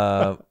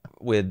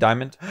with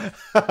Diamond?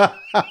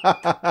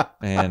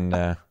 And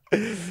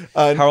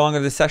how long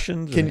are the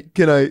sessions?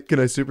 Can I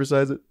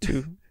supersize it?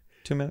 2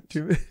 minutes.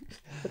 2 minutes.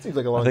 That seems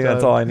like a long time. I think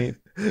that's all I need.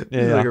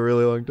 Yeah, like a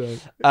really long time.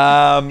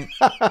 I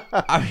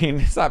mean,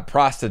 it's not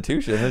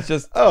prostitution. It's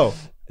just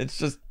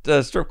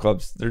strip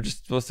clubs. They're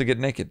just supposed to get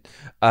naked.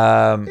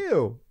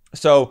 Ew.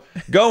 So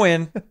go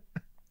in,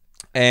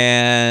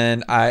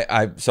 and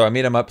I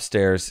meet him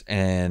upstairs,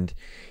 and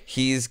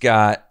he's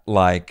got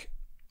like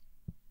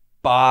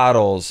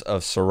bottles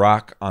of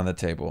Ciroc on the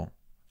table.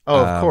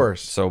 Oh, of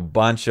course. So a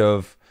bunch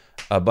of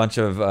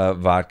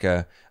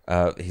vodka.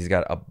 He's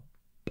got a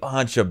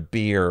bunch of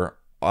beer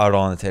out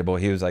on the table.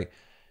 He was like,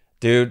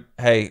 dude,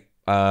 hey,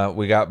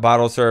 we got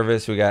bottle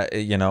service. We got,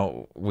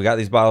 we got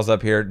these bottles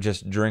up here.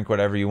 Just drink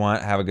whatever you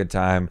want. Have a good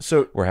time.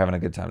 So we're having a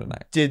good time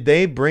tonight. Did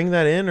they bring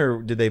that in,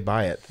 or did they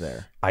buy it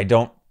there? I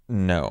don't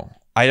know.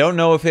 I don't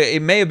know if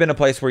it may have been a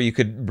place where you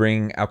could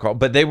bring alcohol,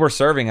 but they were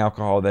serving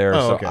alcohol there.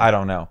 So okay. I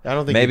don't know. I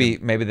don't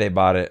think maybe they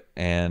bought it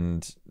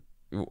and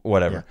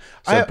whatever.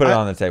 Yeah. So put it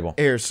on the table.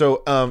 Here.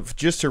 So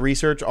just to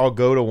research, I'll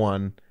go to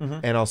one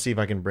and I'll see if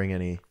I can bring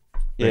any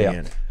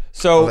in.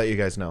 So I'll let you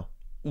guys know.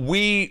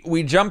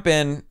 We jump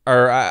in,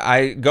 or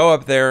I go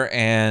up there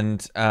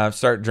and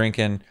start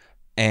drinking,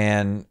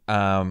 and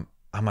I'm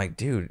like,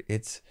 dude,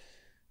 it's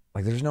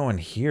like there's no one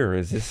here.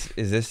 Is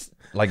this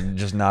like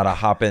just not a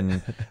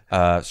hoppin'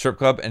 strip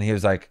club? And he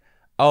was like,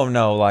 oh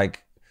no,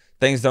 like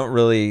things don't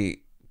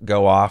really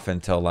go off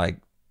until like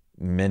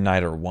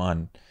midnight or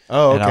 1.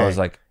 Oh, okay. And I was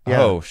like,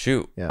 oh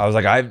shoot. Yeah. I was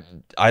like,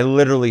 I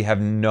literally have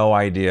no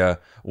idea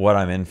what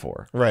I'm in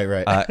for.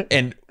 Right.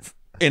 And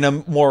in a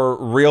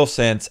more real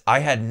sense, I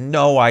had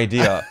no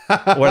idea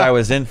what I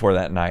was in for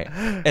that night.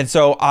 And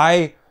so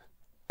I'm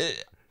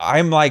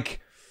like,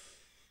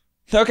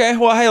 okay,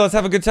 well, hey, let's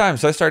have a good time.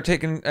 So I start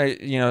taking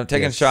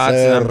shots,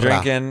 and I'm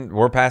drinking.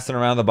 We're passing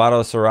around the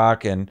bottle of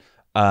Ciroc, and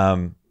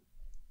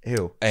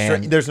ew.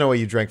 And there's no way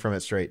you drank from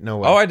it straight. No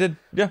way. Oh, I did.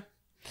 Yeah.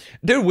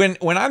 Dude,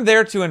 when I'm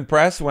there to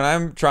impress, when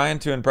I'm trying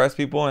to impress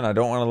people and I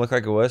don't want to look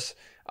like a wuss,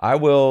 I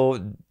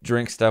will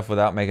drink stuff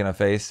without making a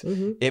face.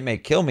 It may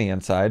kill me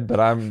inside, but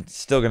I'm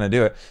still going to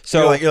do it.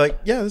 So you're like,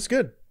 yeah, that's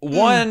good.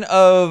 One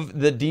of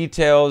the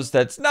details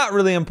that's not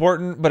really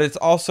important, but it's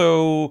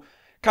also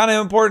kind of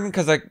important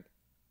because it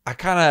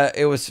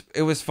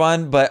was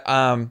fun, but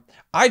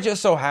I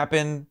just so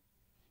happen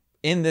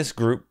in this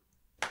group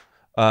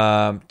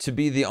to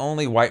be the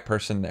only white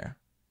person there.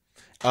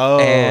 Oh,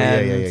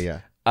 and,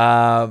 yeah.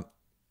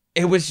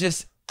 It was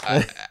just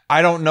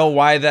I don't know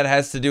why that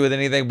has to do with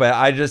anything, but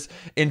I just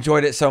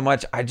enjoyed it so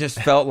much. I just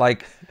felt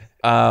like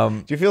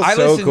do you feel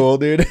so cool,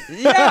 dude?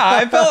 Yeah,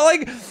 I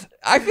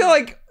feel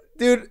like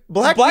dude,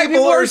 black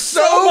people are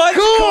so much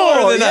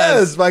cooler than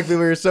us. Black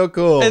people are so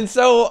cool. And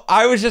so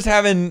I was just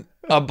having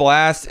a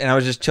blast, and I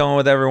was just chilling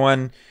with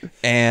everyone,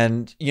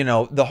 and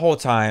the whole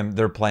time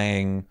they're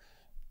playing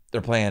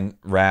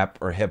rap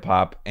or hip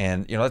hop,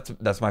 and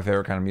that's my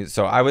favorite kind of music.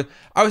 So I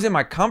was in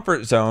my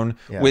comfort zone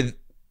with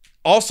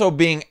also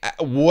being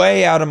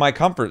way out of my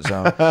comfort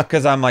zone,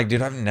 because I'm like,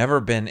 dude, I've never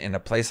been in a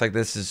place like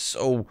this. It's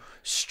so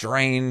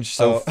strange,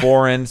 so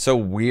foreign, so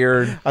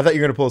weird. I thought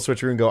you were gonna pull a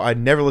switcheroo and go, I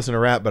never listen to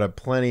rap, but I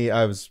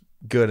was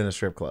good in a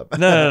strip club.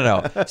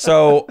 No.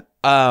 So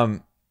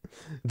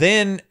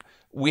then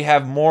we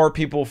have more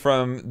people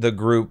from the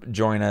group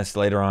join us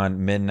later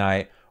on,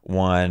 midnight,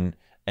 1,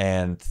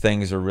 and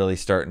things are really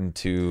starting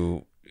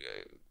to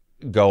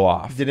go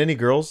off. Did any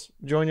girls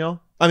join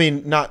y'all? I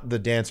mean, not the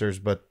dancers,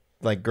 but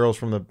like girls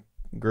from the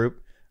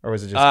group, or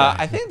was it just guys?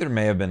 I think there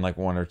may have been like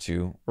 1 or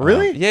 2.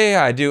 Really?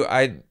 Yeah, I do.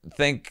 I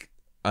think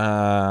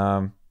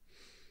so.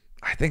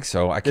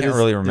 I can't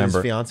really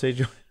remember. Did his fiance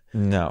join?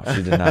 No,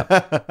 she did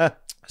not.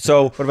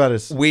 So what about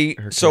we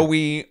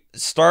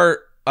start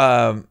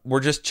we're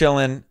just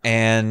chilling,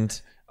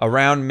 and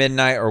around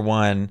midnight or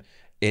 1,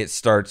 it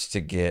starts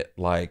to get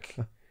like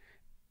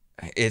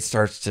it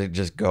starts to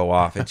just go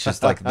off. It's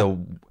just like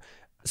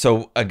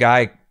so a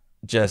guy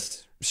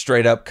just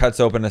straight up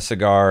cuts open a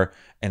cigar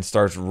and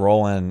starts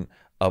rolling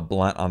a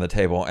blunt on the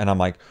table, and I'm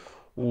like,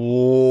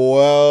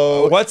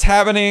 whoa, what's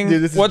happening?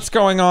 Dude, what's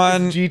going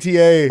on?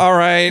 GTA. All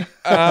right.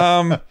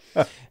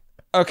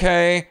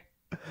 Okay.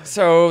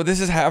 So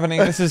this is happening.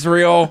 This is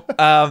real.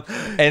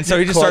 And so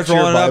he just starts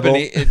rolling up, and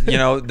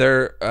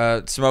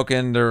they're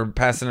smoking, they're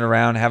passing it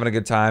around, having a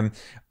good time.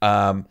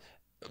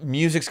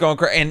 Music's going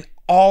crazy, and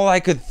all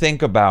I could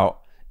think about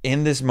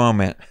in this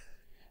moment,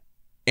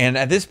 and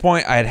at this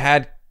point I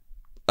had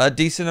a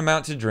decent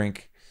amount to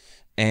drink,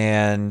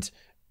 and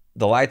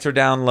the lights are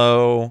down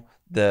low,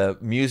 the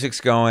music's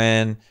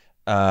going,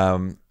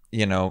 kind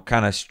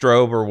of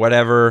strobe or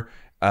whatever,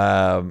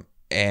 and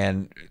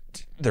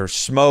there's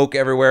smoke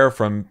everywhere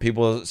from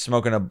people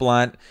smoking a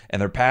blunt,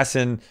 and they're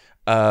passing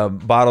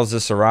bottles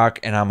of Ciroc,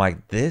 and I'm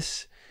like,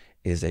 this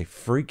is a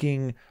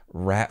freaking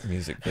rap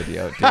music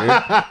video, dude.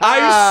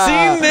 I've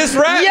seen this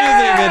rap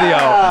music video.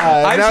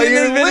 I've seen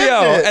this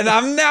video, and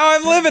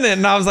I'm living it.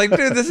 And I was like,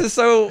 dude, this is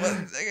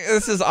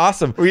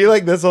awesome. Were you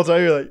like this whole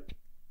time? You're like,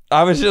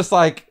 I was just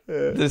like,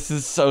 this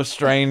is so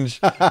strange.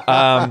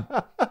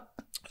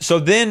 So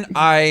then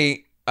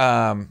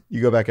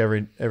you go back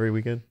every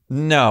weekend?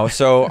 No.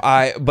 So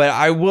but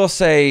I will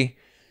say,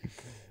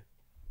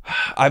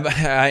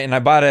 I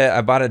bought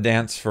a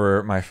dance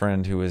for my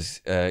friend who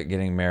was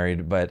getting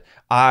married, but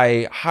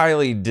I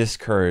highly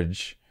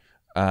discourage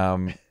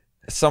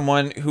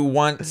someone who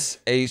wants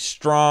a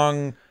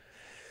strong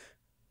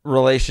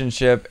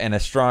relationship and a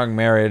strong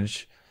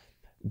marriage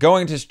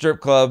going to strip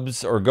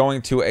clubs or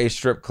going to a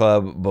strip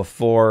club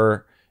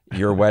before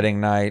your wedding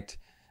night.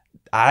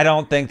 I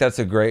don't think that's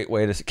a great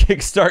way to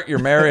kickstart your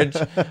marriage.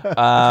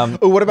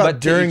 What about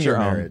during your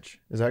marriage?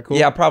 Is that cool?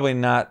 Yeah, probably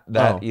not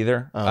that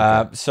either.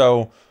 Oh, okay.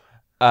 So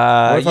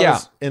What if I yeah.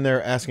 was in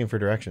there asking for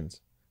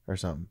directions or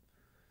something?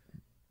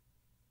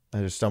 I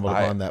just stumbled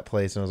upon that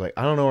place and I was like,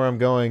 I don't know where I'm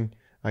going.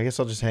 I guess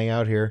I'll just hang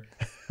out here.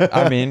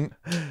 I mean,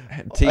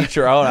 to each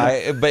your own.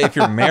 But if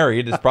you're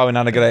married, it's probably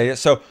not a good idea.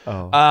 So,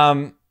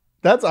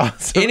 that's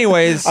awesome.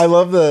 Anyways, I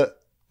love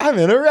I'm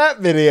in a rap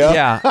video.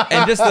 Yeah,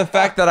 and just the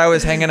fact that I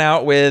was hanging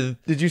out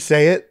with. Did you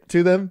say it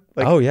to them?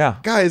 Like, oh yeah,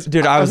 guys,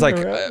 dude. I was like,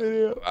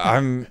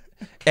 and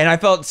I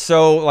felt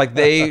so like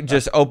they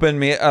just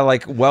opened me,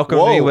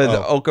 welcomed me with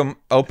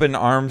open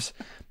arms,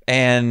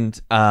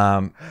 and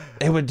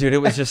it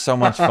was just so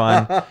much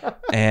fun,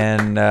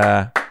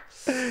 and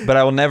but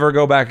I will never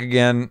go back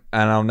again,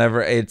 and I'll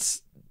never.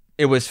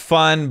 It was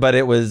fun, but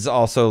it was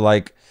also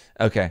like,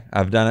 okay,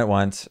 I've done it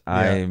once. Yeah.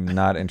 I'm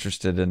not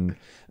interested in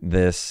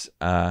this.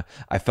 I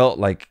felt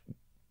like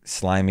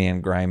slimy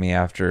and grimy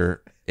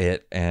after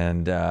it,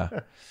 and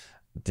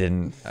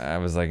I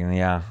was like,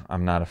 yeah,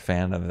 I'm not a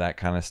fan of that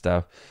kind of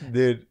stuff.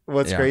 Dude,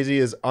 what's crazy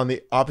is on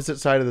the opposite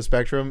side of the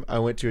spectrum, I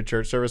went to a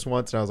church service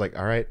once and I was like,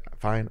 all right,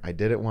 fine. I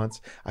did it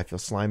once. I feel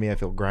slimy. I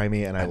feel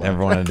grimy. And I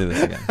never want to do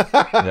this again.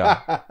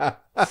 Yeah.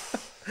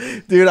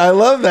 Dude, I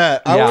love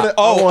that. Yeah. I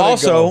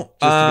also, just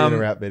to be in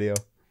a rap video.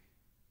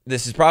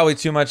 This is probably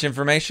too much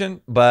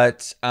information,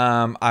 but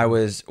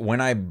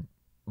when I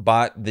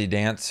bought the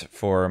dance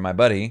for my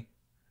buddy,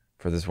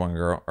 from this one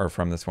girl, what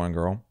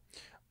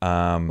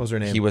was her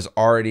name? He was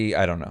already,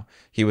 I don't know.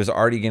 He was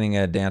already getting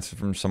a dance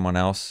from someone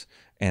else.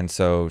 And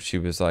so she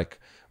was like,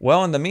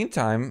 well, in the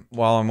meantime,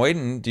 while I'm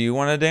waiting, do you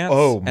want to dance?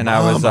 Oh, and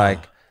mama. I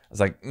was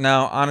like,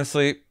 no,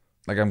 honestly,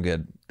 like, I'm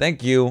good.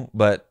 Thank you,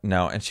 but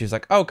no. And she was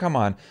like, oh, come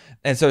on.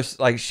 And so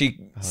like she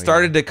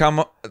started to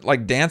come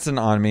like dancing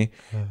on me.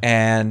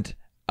 And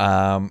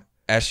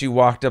as she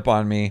walked up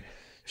on me,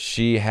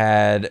 she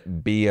had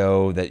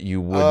BO that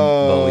you wouldn't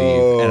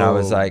believe. And I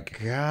was like,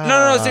 God,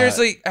 no,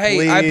 seriously. Hey,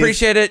 please. I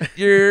appreciate it.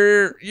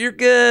 You're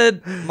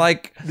good.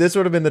 Like, this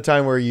would have been the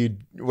time where you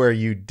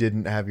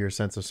didn't have your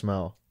sense of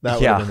smell. That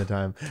would have been the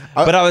time.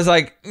 But I was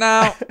like,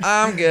 no,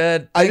 I'm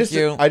good. Thank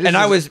you.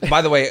 I was,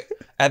 by the way,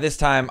 at this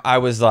time, I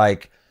was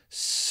like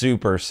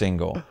super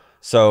single.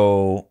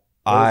 So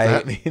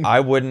I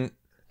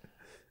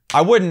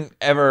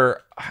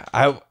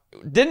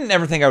didn't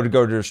ever think I would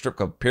go to a strip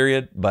club,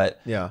 period. But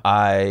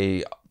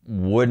I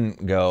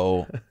wouldn't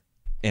go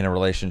in a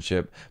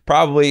relationship.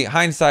 Probably,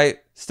 hindsight,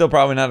 still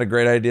probably not a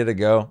great idea to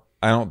go.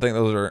 I don't think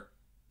those are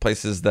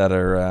places that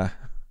are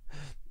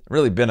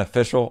really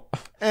beneficial.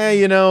 Hey,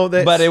 you know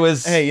that. But it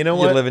was. Hey, you know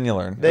what? You live and you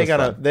learn. They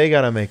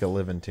gotta make a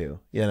living too.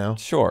 You know.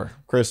 Sure.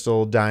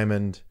 Crystal,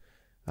 diamond,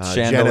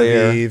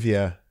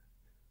 chandelier.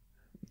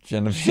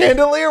 Genevieve,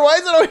 Chandelier. Why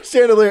is it always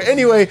chandelier?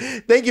 Anyway,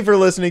 thank you for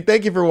listening.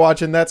 Thank you for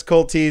watching. That's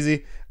Colt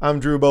Teasy. I'm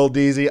Drew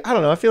Boldeasy. I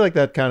don't know. I feel like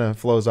that kind of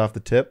flows off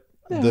the tip.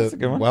 Yeah, that's a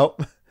good one. Well,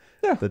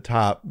 the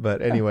top.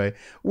 But anyway,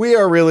 we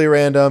are really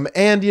random.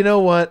 And you know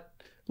what?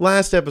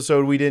 Last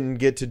episode, we didn't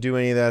get to do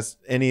any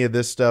of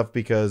this stuff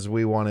because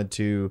we wanted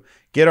to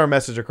get our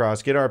message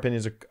across, get our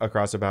opinions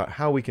across about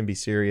how we can be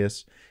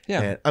serious.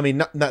 Yeah. And, I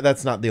mean,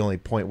 that's not the only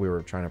point we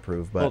were trying to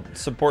prove, but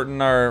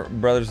supporting our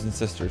brothers and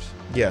sisters.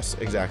 Yes,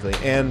 exactly.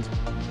 And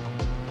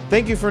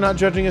thank you for not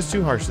judging us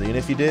too harshly. And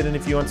if you did, and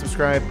if you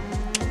unsubscribe,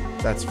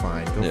 that's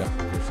fine. Go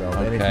f yourself.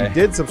 Okay. And if you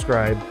did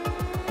subscribe,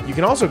 you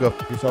can also go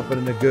f yourself, but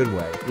in a good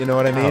way. You know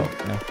what I mean?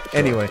 Oh, yeah, sure.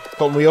 Anyway,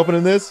 Colton, we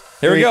opening this?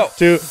 Here we go.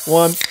 3, 2,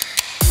 1.